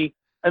it's funny,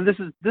 and this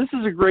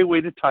is a great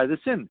way to tie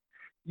this in.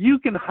 You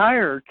can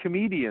hire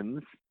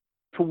comedians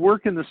to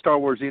work in the Star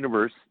Wars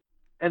universe,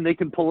 and they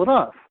can pull it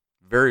off.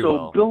 Very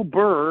well. So Bill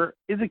Burr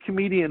is a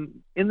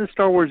comedian in the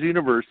Star Wars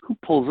universe who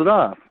pulls it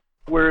off.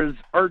 Whereas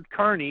Art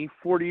Carney,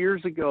 40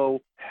 years ago,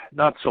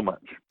 not so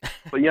much.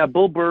 But yeah,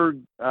 Bill Burr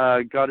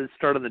got his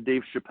start on the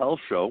Dave Chappelle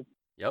show.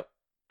 Yep.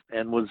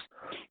 And was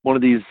one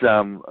of these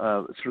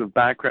sort of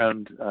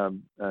background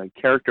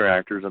character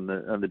actors on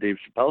the Dave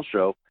Chappelle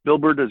show. Bill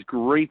Burr does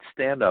great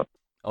stand-up.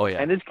 Oh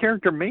yeah. And his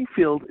character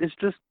Mayfield it's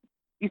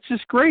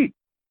just great,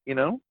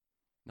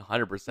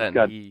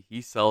 100%.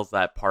 He sells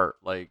that part.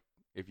 Like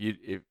if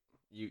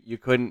you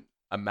couldn't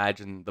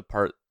imagine the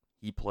part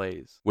he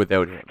plays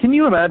without him. Can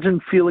you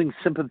imagine feeling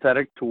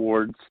sympathetic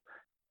towards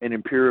an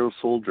Imperial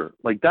soldier.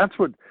 Like that's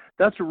what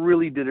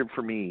really did it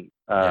for me.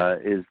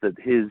 Is that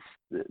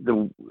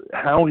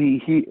how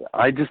he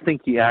I just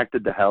think he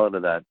acted the hell out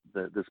of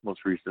this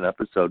most recent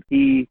episode.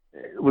 He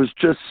was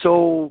just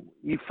so,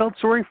 you felt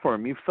sorry for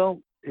him. You felt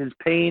his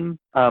pain.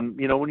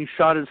 When he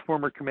shot his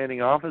former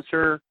commanding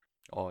officer.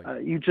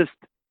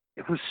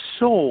 It was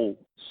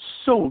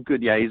so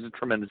good. Yeah, he's a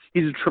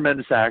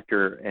tremendous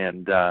actor,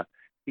 and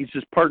he's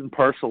just part and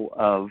parcel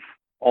of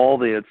all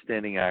the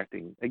outstanding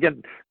acting.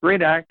 Again,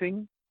 great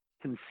acting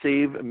can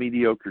save a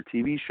mediocre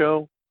TV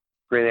show.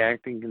 Great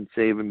acting can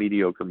save a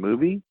mediocre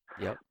movie.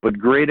 Yep. But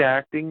great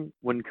acting,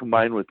 when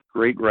combined with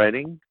great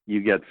writing,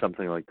 you get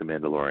something like The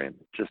Mandalorian.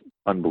 Just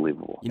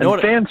unbelievable.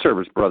 Fan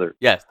service, brother.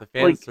 Yes, the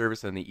fan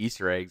service and the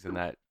Easter eggs in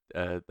that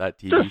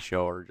TV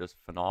show are just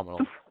phenomenal.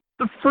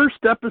 The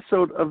first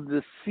episode of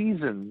this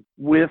season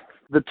with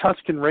the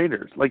Tusken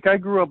Raiders. Like, I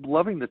grew up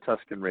loving the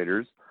Tusken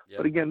Raiders,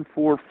 but again,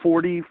 for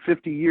 40,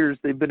 50 years,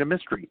 they've been a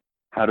mystery.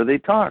 How do they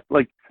talk?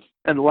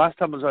 And the last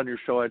time I was on your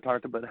show, I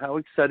talked about how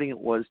exciting it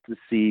was to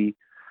see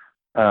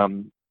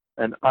an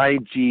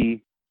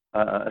IG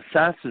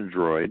assassin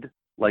droid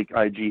like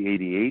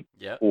IG-88,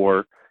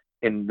 or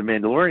in the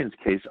Mandalorian's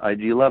case,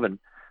 IG-11.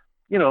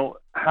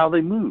 How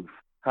they move,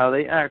 how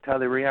they act, how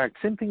they react.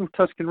 Same thing with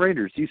Tusken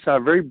Raiders. You saw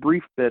a very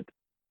brief bit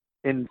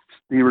in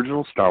the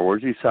original Star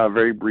Wars. You saw a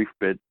very brief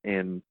bit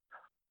in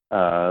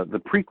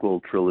the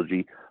prequel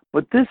trilogy.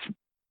 But this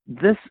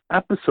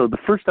episode, the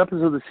first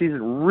episode of the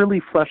season,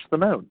 really fleshed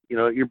them out.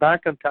 You're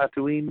back on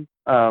Tatooine.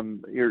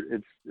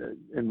 It's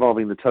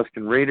involving the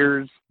Tusken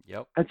Raiders.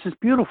 Yep. It's just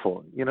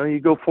beautiful. You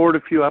go forward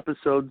a few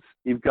episodes,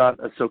 you've got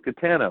Ahsoka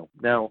Tano.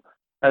 Now,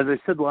 as I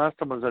said last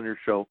time I was on your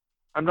show,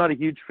 I'm not a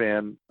huge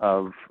fan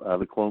of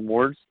the Clone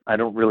Wars. I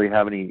don't really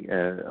have any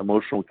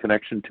emotional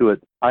connection to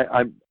it.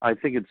 I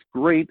think it's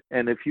great,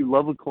 and if you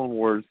love the Clone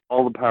Wars,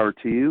 all the power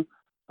to you.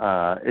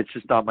 It's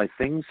just not my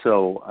thing,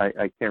 so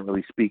I can't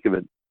really speak of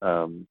it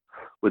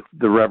with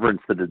the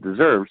reverence that it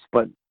deserves.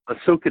 But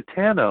Ahsoka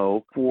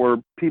Tano,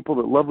 for people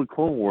that love the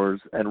Clone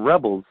Wars and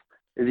Rebels,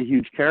 is a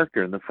huge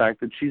character, and the fact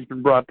that she's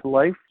been brought to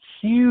life,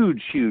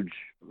 huge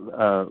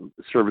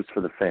service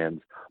for the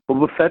fans.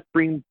 Boba Fett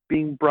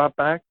being brought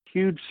back,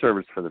 huge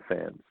service for the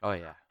fans. Oh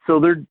yeah. So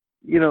they're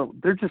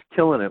just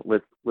killing it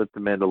with The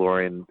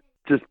Mandalorian,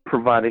 just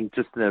providing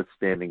just an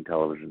outstanding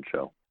television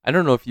show. I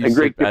don't know if you and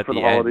great bit at for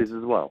the end, holidays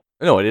as well.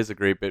 No, it is a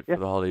great bit for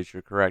the holidays.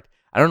 You're correct.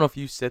 I don't know if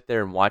you sit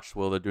there and watch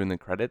while they're doing the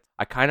credits.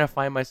 I kind of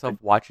find myself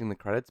watching the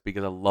credits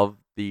because I love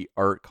the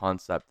art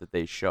concept that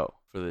they show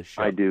for this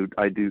show. I do.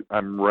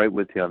 I'm right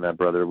with you on that,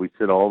 brother. We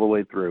sit all the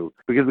way through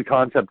because the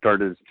concept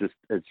art is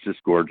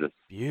just gorgeous.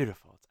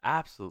 Beautiful. It's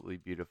absolutely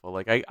beautiful.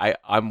 Like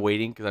I'm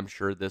waiting because I'm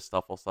sure this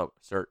stuff will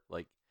start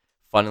like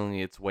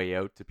funneling its way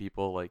out to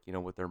people, like,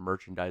 with their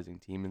merchandising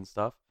team and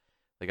stuff.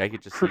 Like I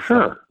could just see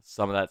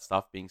some of that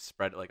stuff being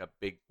spread, like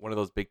one of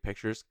those big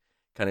pictures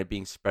kind of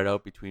being spread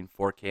out between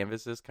 4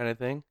 canvases kind of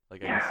thing.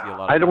 Like I can see a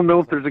lot of I don't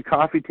know if there's a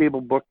coffee table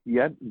book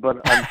yet,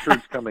 but I'm sure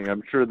it's coming.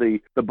 I'm sure the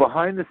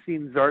behind the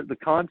scenes art, the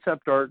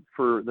concept art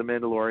for The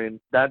Mandalorian,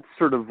 that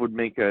sort of would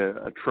make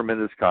a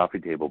tremendous coffee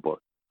table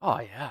book. Oh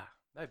yeah.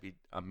 That'd be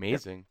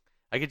amazing.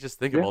 I could just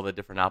think of all the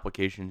different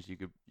applications you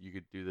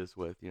could do this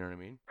with. You know what I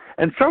mean?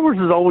 And Star Wars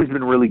has always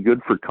been really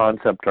good for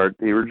concept art.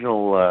 The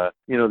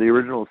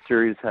original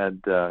series had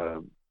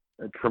a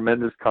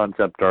tremendous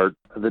concept art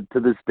that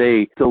to this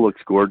day still looks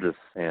gorgeous.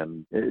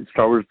 And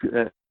Star Wars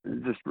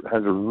just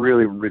has a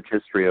really rich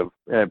history of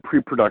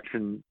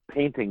pre-production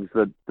paintings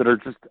that are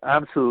just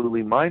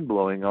absolutely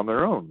mind-blowing on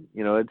their own.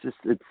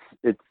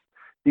 It's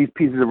these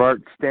pieces of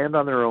art stand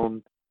on their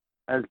own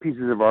as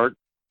pieces of art.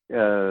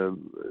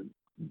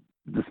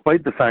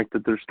 Despite the fact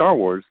that they're Star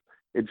Wars,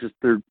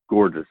 they're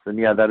gorgeous. And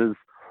yeah, that is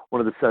one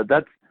of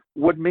that's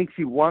what makes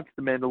you watch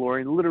The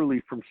Mandalorian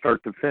literally from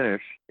start to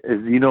finish, is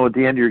at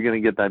the end you're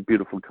going to get that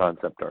beautiful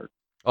concept art.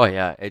 Oh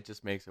yeah, it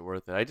just makes it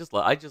worth it. I just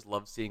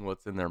love seeing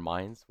what's in their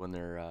minds when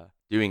they're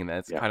doing that.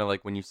 It's kind of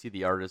like when you see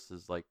the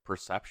artist's like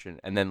perception,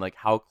 and then like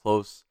how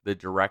close the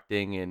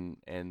directing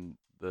and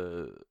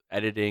the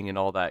editing and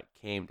all that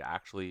came to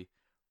actually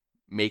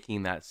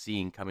making that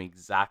scene come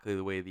exactly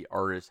the way the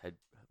artist had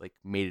like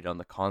made it on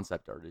the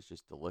concept art is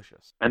just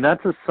delicious. And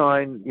that's a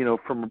sign,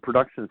 from a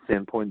production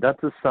standpoint,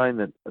 that's a sign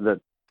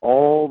that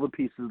all the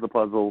pieces of the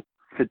puzzle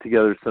fit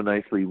together so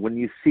nicely. When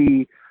you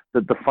see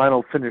that the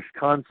final finished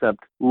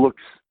concept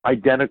looks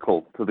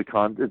identical to the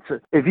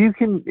if you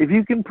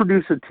can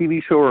produce a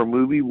TV show or a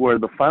movie where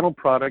the final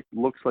product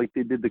looks like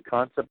they did the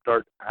concept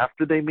art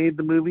after they made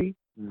the movie,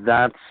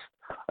 that's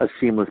a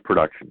seamless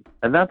production.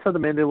 And that's how The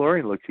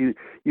Mandalorian looks.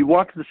 You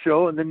watch the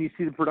show and then you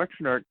see the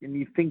production art and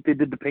you think they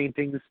did the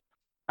paintings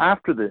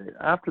after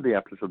the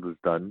episode was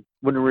done,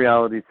 when in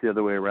reality it's the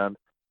other way around.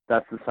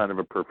 That's the sign of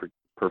a perfect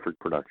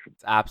production.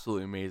 It's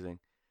absolutely amazing.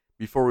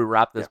 Before we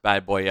wrap this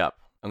bad boy up,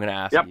 I'm going to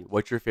ask you,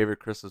 what's your favorite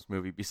Christmas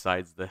movie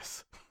besides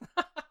this?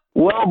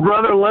 Well,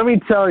 brother, let me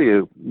tell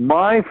you,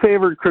 my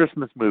favorite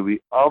Christmas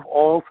movie of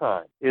all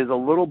time is a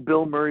little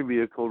Bill Murray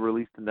vehicle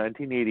released in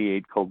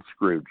 1988 called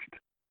Scrooged.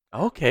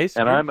 Okay,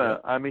 Scrooged.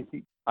 And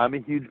I'm a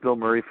huge Bill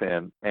Murray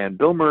fan, and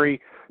Bill Murray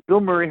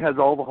has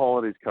all the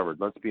holidays covered.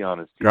 Let's be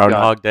honest. He's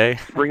Groundhog Day.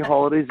 got spring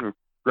holidays with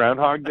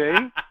Groundhog Day.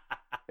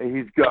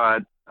 He's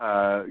got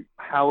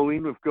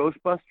Halloween with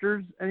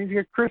Ghostbusters, and he's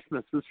got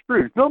Christmas with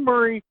Scrooge. Bill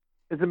Murray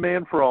is a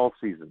man for all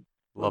seasons.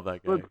 Love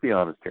that guy. Let's be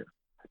honest here.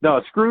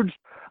 No, Scrooge.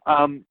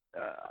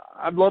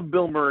 I've loved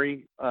Bill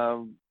Murray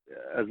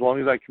as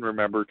long as I can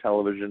remember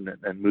television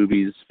and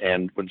movies.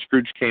 And when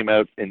Scrooge came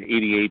out in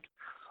 '88,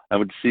 I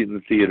went to see it in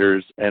the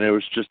theaters, and it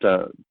was just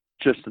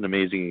an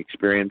amazing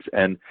experience.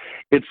 And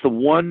it's the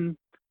one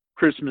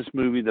Christmas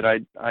movie that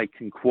I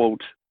can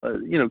quote.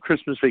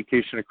 Christmas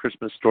Vacation, A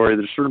Christmas Story.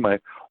 They're sort of my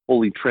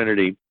holy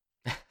trinity.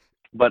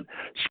 But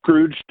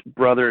Scrooged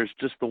Brother is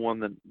just the one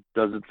that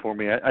does it for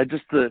me.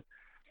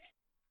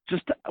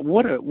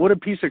 What a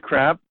piece of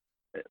crap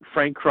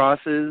Frank Cross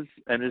is,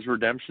 and his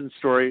redemption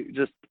story.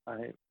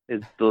 I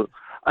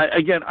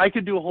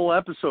could do a whole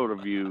episode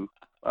of you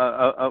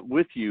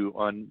with you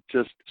on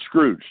just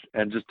Scrooged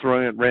and just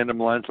throwing out random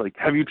lines like,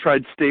 "Have you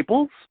tried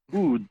Staples?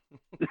 Ooh,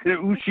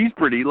 ooh, she's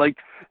pretty." Like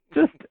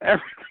just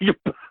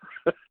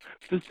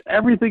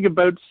everything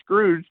about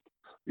Scrooge.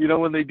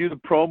 When they do the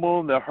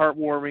promo, the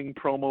heartwarming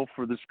promo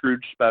for the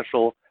Scrooge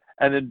special,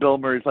 and then Bill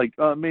Murray's like,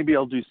 maybe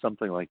I'll do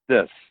something like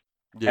this.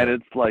 Yeah. And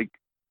it's like,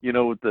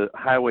 with the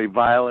highway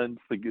violence,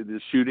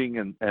 the shooting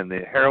and the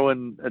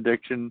heroin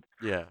addiction.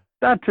 Yeah.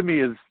 That to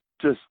me is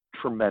just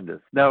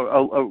tremendous. Now,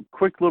 a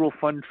quick little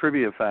fun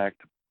trivia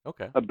fact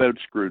about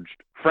Scrooge.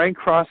 Frank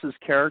Cross's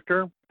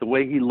character, the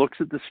way he looks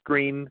at the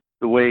screen,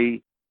 the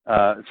way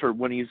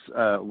when he's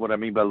what I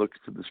mean by looks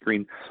at the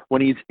screen,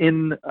 when he's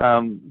in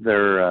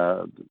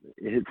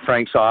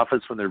Frank's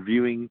office when they're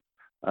viewing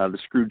the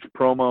Scrooge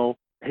promo,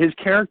 his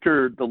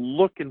character, the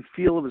look and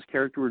feel of his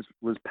character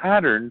was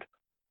patterned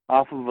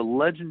off of a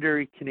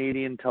legendary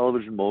Canadian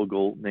television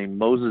mogul named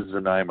Moses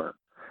Znaimer.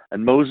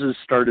 And Moses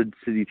started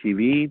City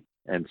TV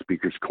and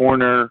Speaker's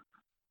Corner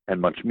and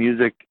Much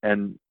Music.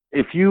 And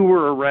if you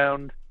were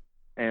around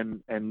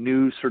and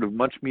knew sort of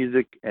Much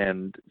Music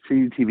and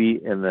City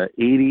TV in the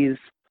 80s,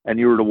 and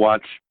you were to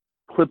watch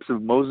clips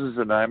of Moses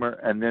Znaimer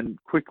and then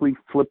quickly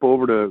flip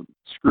over to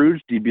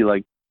Scrooge, you'd be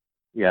like,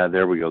 yeah,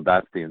 there we go.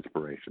 That's the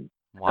inspiration.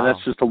 Wow. And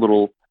that's just a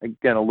little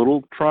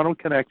Toronto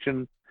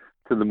connection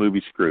to the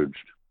movie Scrooged.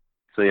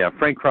 So yeah,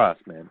 Frank Cross,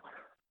 man.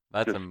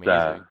 That's just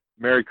amazing.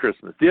 Merry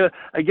Christmas. Yeah.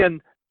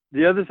 Again,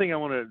 the other thing I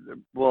want to,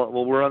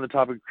 well, we're on the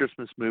topic of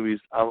Christmas movies.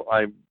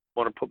 I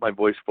want to put my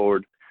voice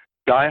forward.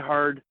 Die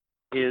Hard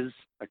is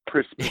a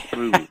Christmas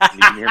movie. You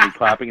can hear me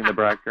clapping in the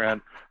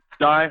background.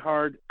 Die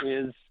Hard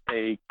is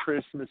a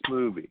Christmas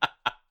movie.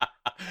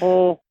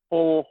 Ho,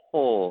 ho,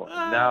 ho.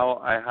 Now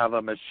I have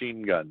a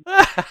machine gun.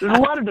 There's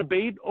a lot of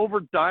debate over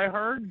Die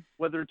Hard,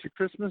 whether it's a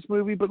Christmas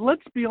movie, but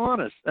let's be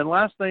honest. And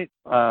last night,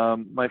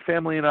 my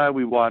family and I,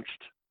 we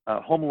watched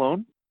Home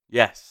Alone.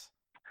 Yes.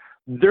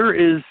 There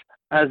is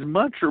as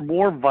much or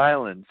more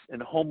violence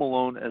in Home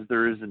Alone as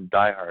there is in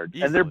Die Hard.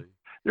 Easily. And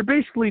they're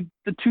basically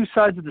the two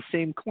sides of the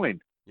same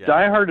coin. Yeah.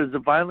 Die Hard is a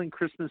violent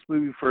Christmas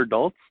movie for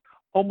adults.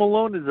 Home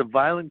Alone is a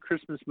violent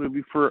Christmas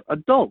movie for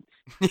adults.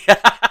 Yeah.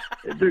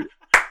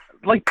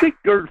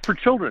 Or for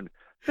children.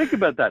 Think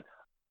about that.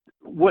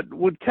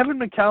 What Kevin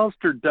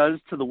McAllister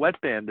does to the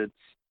Wet Bandits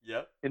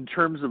in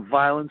terms of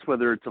violence,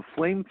 whether it's a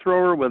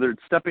flamethrower, whether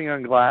it's stepping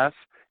on glass,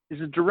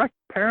 is a direct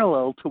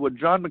parallel to what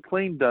John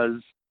McClane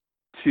does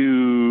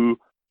to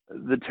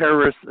the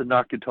terrorists at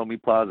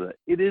Nakatomi Plaza.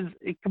 It is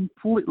a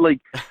complete,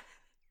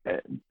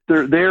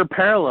 they're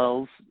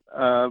parallels.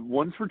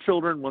 One's for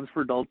children, one's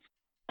for adults,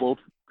 both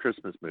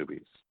Christmas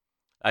movies.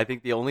 I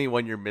think the only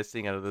one you're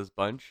missing out of this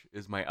bunch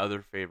is my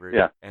other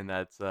favorite, and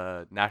that's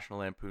National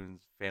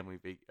Lampoon's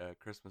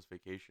Christmas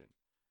Vacation.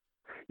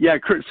 Yeah,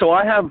 so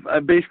I have,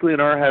 basically in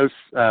our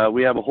house,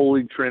 we have a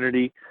holy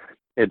trinity.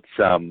 It's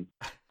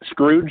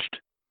Scrooged,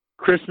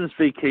 Christmas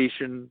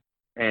Vacation,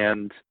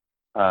 and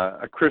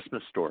A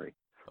Christmas Story.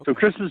 Okay. So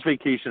Christmas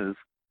Vacation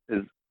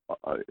is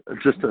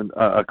just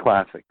a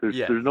classic.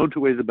 There's no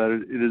two ways about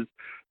it. It is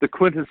the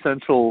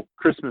quintessential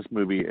Christmas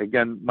movie.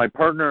 Again, my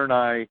partner and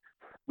I,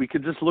 we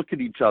could just look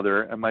at each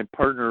other, and my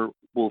partner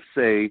will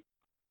say,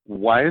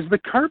 "Why is the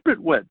carpet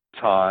wet,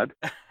 Todd?"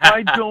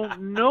 "I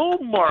don't know,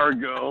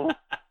 Margot."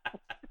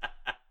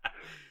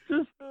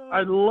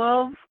 I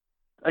love,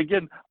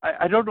 again,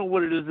 I don't know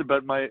what it is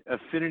about my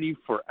affinity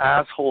for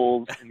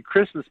assholes in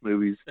Christmas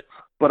movies,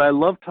 but I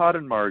love Todd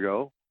and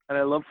Margot, and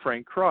I love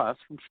Frank Cross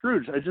from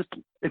Scrooge.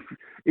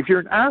 If you're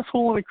an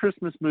asshole in a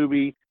Christmas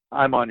movie,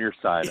 I'm on your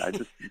side.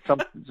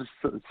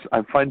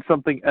 I find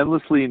something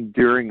endlessly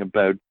endearing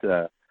about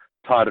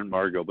Todd and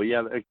Margot. But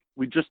yeah,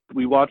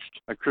 we watched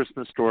A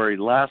Christmas Story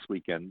last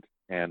weekend,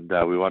 and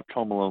we watched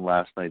Home Alone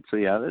last night. So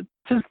yeah,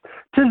 tis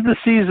the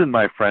season,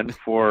 my friend,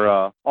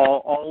 for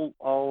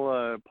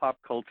all pop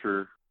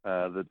culture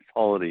that's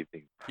holiday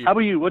themed. How about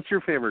you? What's your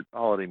favorite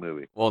holiday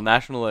movie? Well,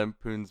 National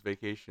Lampoon's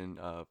Vacation,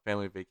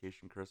 Family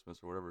Vacation Christmas,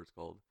 or whatever it's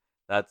called.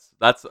 That's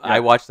I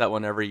watch that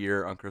one every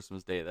year on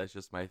Christmas Day. That's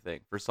just my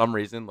thing. For some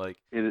reason,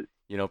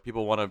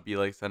 people want to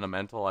be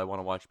sentimental. I want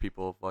to watch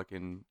people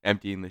fucking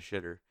emptying the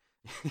shitter.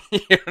 You know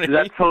what I mean?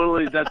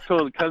 That's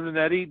totally Cousin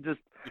Eddie. Just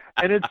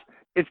and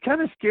it's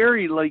kind of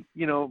scary, like,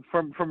 you know,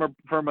 from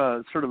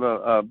a sort of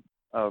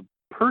a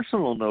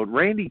personal note.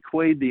 Randy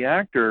Quaid, the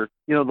actor,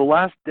 you know, the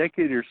last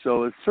decade or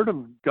so has sort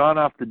of gone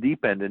off the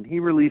deep end, and he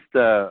released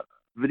a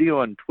video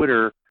on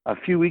Twitter a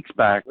few weeks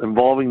back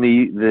involving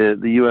the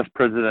U.S.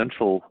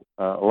 presidential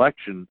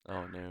election.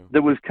 Oh no.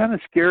 That was kind of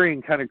scary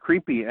and kind of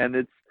creepy, and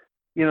it's,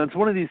 you know, it's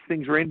one of these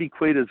things. Randy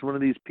Quaid is one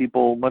of these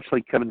people, much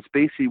like Kevin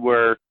Spacey,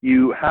 where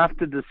you have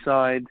to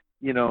decide.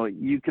 You know,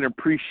 you can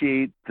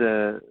appreciate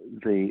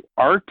the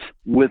art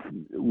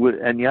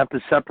and you have to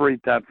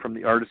separate that from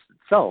the artist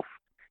itself.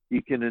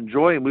 You can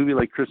enjoy a movie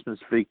like Christmas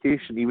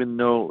Vacation, even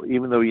though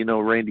you know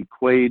Randy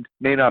Quaid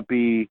may not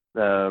be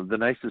the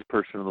nicest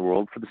person in the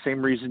world. For the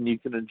same reason, you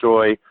can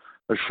enjoy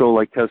a show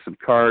like House of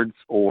Cards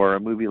or a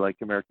movie like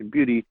American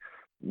Beauty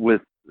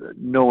with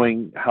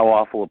knowing how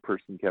awful a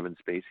person Kevin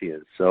Spacey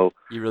is. So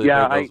You really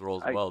played those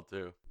roles well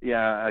too.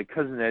 Yeah,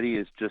 Cousin Eddie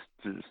is just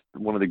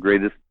one of the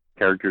greatest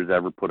characters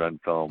ever put on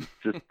film.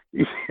 Just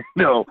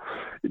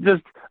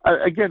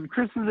again,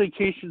 Christmas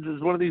Vacations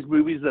is one of these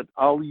movies that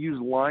I'll use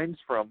lines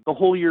from the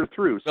whole year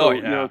through. So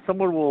you know,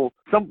 someone will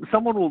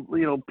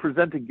you know,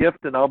 present a gift,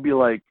 and I'll be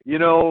like, you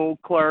know,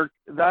 Clark,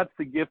 that's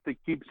the gift that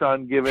keeps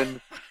on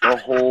giving the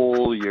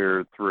whole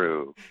year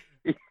through.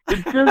 It's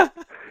just,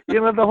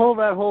 you know,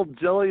 that whole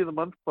Jelly of the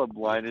Month Club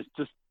line is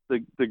just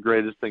the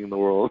greatest thing in the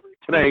world.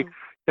 Can I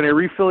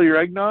refill your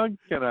eggnog?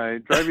 Can I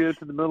drive you out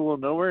to the middle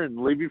of nowhere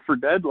and leave you for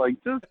dead? Like,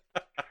 just,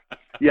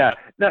 yeah.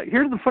 Now,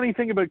 here's the funny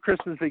thing about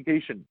Christmas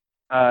Vacation.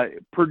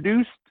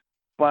 Produced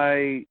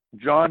by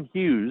John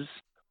Hughes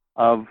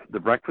of The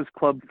Breakfast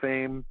Club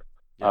fame,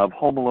 of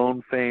Home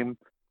Alone fame.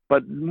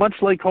 But much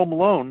like Home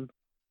Alone,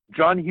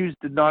 John Hughes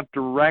did not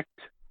direct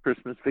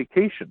Christmas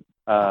Vacation.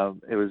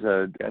 It was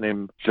a guy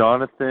named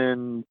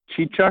Jonathan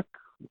Chichuk,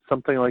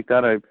 something like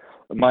that.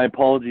 My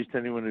apologies to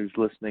anyone who's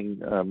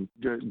listening.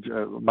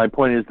 My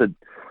point is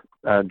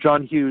that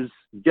John Hughes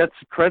gets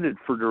credit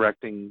for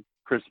directing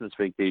Christmas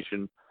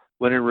Vacation,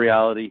 when in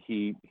reality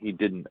he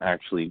didn't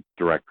actually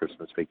direct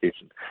Christmas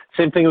Vacation.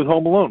 Same thing with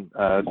Home Alone.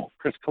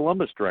 Chris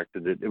Columbus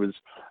directed it. It was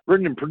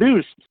written and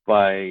produced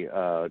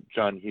by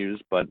John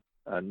Hughes, but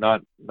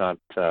not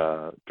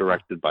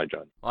directed by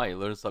John. Wow, you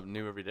learn something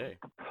new every day.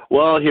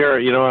 Well, here,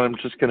 you know, I'm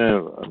just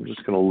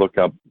gonna look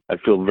up. I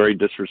feel very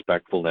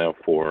disrespectful now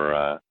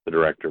for the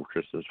director of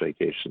Christmas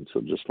Vacation.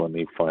 So just let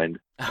me find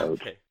out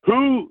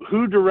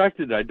who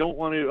directed. I don't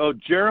want to. Oh,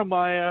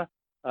 Jeremiah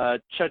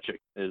Chechik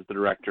is the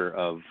director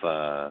of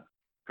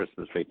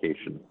Christmas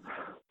Vacation.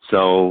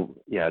 So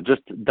yeah,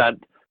 just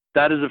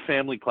that is a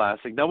family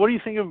classic. Now, what do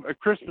you think of A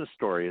Christmas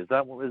Story? Is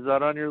that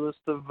on your list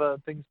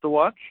of things to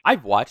watch?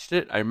 I've watched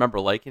it. I remember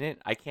liking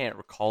it. I can't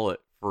recall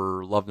it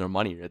for love nor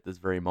money at this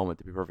very moment,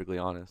 to be perfectly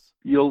honest.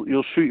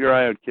 You'll shoot your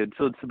eye out, kid.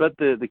 So it's about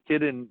the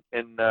kid in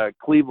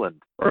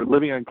Cleveland, or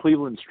living on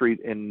Cleveland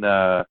Street in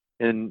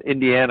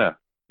Indiana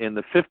in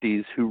the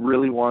 50s, who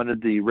really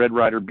wanted the Red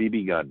Ryder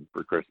BB gun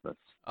for Christmas.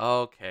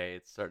 Okay,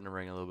 it's starting to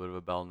ring a little bit of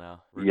a bell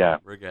now. We're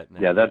getting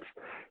there. Yeah,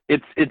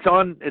 it's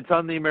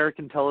on the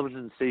American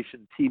television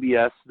station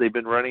TBS. They've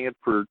been running it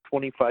for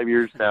 25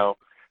 years now,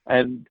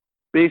 and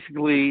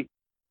basically,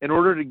 in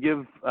order to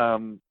give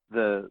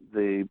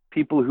the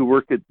people who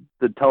work at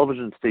the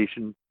television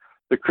station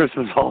the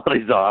Christmas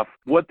holidays off,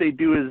 what they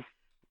do is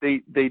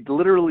they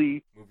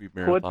literally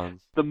put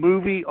the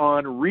movie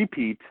on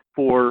repeat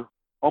for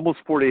almost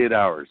 48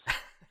 hours.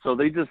 So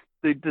they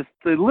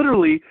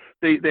literally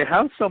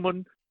have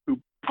someone who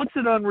puts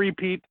it on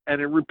repeat, and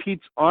it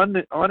repeats on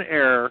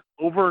air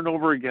over and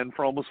over again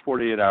for almost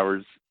 48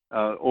 hours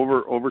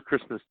over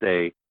Christmas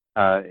Day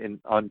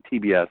on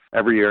TBS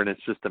every year, and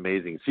it's just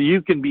amazing. So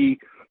you can be,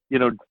 you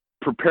know,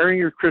 preparing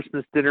your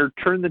Christmas dinner,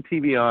 turn the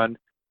TV on,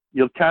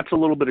 you'll catch a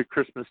little bit of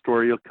Christmas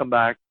Story, you'll come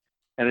back,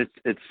 and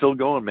it's still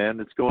going, man.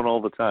 It's going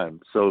all the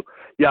time. So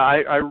yeah,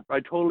 I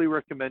totally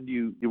recommend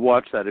you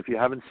watch that. If you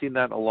haven't seen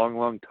that in a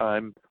long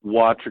time,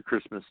 watch A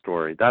Christmas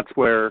Story. That's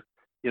where,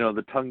 you know,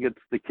 the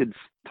kid's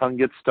tongue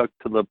gets stuck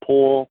to the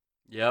pole.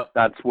 Yep.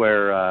 That's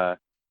where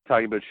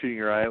talking about shooting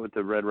your eye out with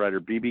the Red Ryder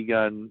BB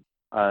gun.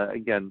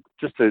 Again,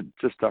 just a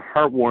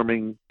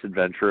heartwarming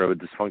adventure of a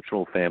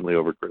dysfunctional family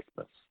over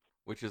Christmas.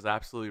 Which is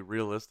absolutely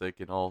realistic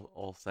in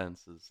all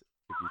senses,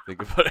 if you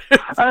think about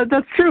it.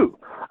 That's true.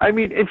 I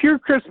mean, if your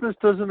Christmas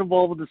doesn't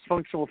involve a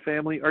dysfunctional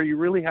family, are you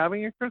really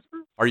having a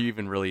Christmas? Are you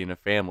even really in a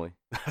family?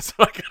 That's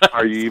what I gotta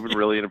Are you even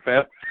really in a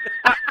family?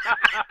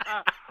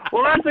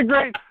 Well, that's a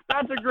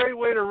great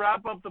way to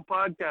wrap up the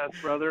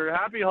podcast, brother.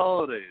 Happy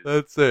holidays.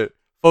 That's it.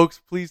 Folks,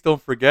 please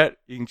don't forget,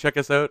 you can check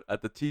us out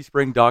at the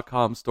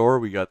teespring.com store.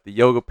 We got the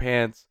yoga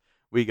pants,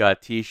 we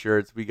got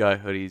t-shirts, we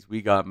got hoodies,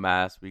 we got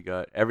masks, we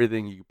got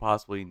everything you could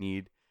possibly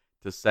need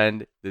to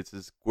send. This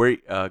is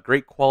great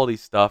quality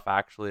stuff,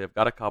 actually. I've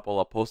got a couple.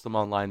 I'll post them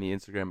online, the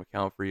Instagram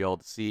account for y'all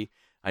to see.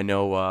 I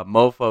know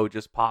Mofo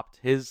just popped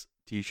his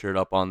t-shirt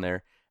up on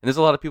there. And there's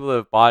a lot of people that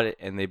have bought it,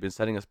 and they've been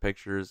sending us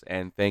pictures,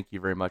 and thank you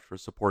very much for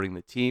supporting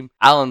the team.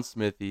 Alan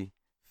Smithy,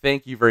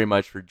 thank you very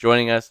much for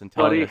joining us and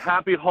telling Buddy, us.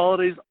 happy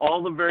holidays.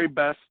 All the very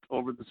best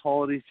over this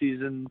holiday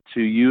season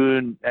to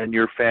you and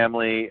your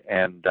family.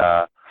 And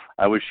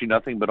I wish you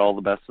nothing but all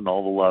the best and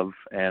all the love.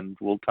 And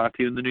we'll talk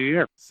to you in the new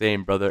year.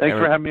 Same, brother. Thanks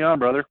for having me on,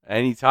 brother.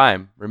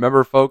 Anytime.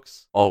 Remember,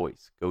 folks,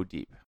 always go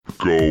deep.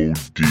 Go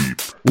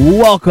deep.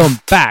 Welcome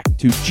back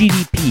to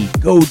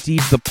GDP Go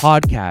Deep, the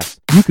podcast.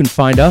 You can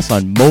find us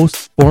on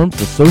most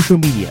forms of social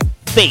media: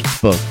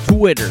 Facebook,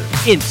 Twitter,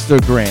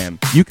 Instagram.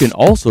 You can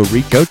also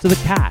reach out to the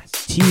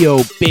cast: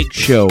 T.O. Big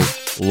Show,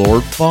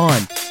 Lord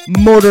Fawn,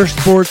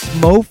 Motorsports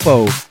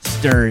Mofo,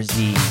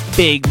 Sturzy,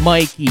 Big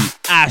Mikey,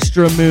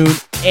 Astra Moon,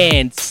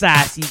 and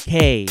Sassy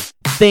K.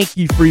 Thank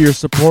you for your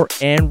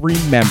support, and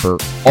remember,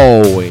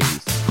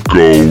 always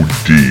Go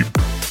deep.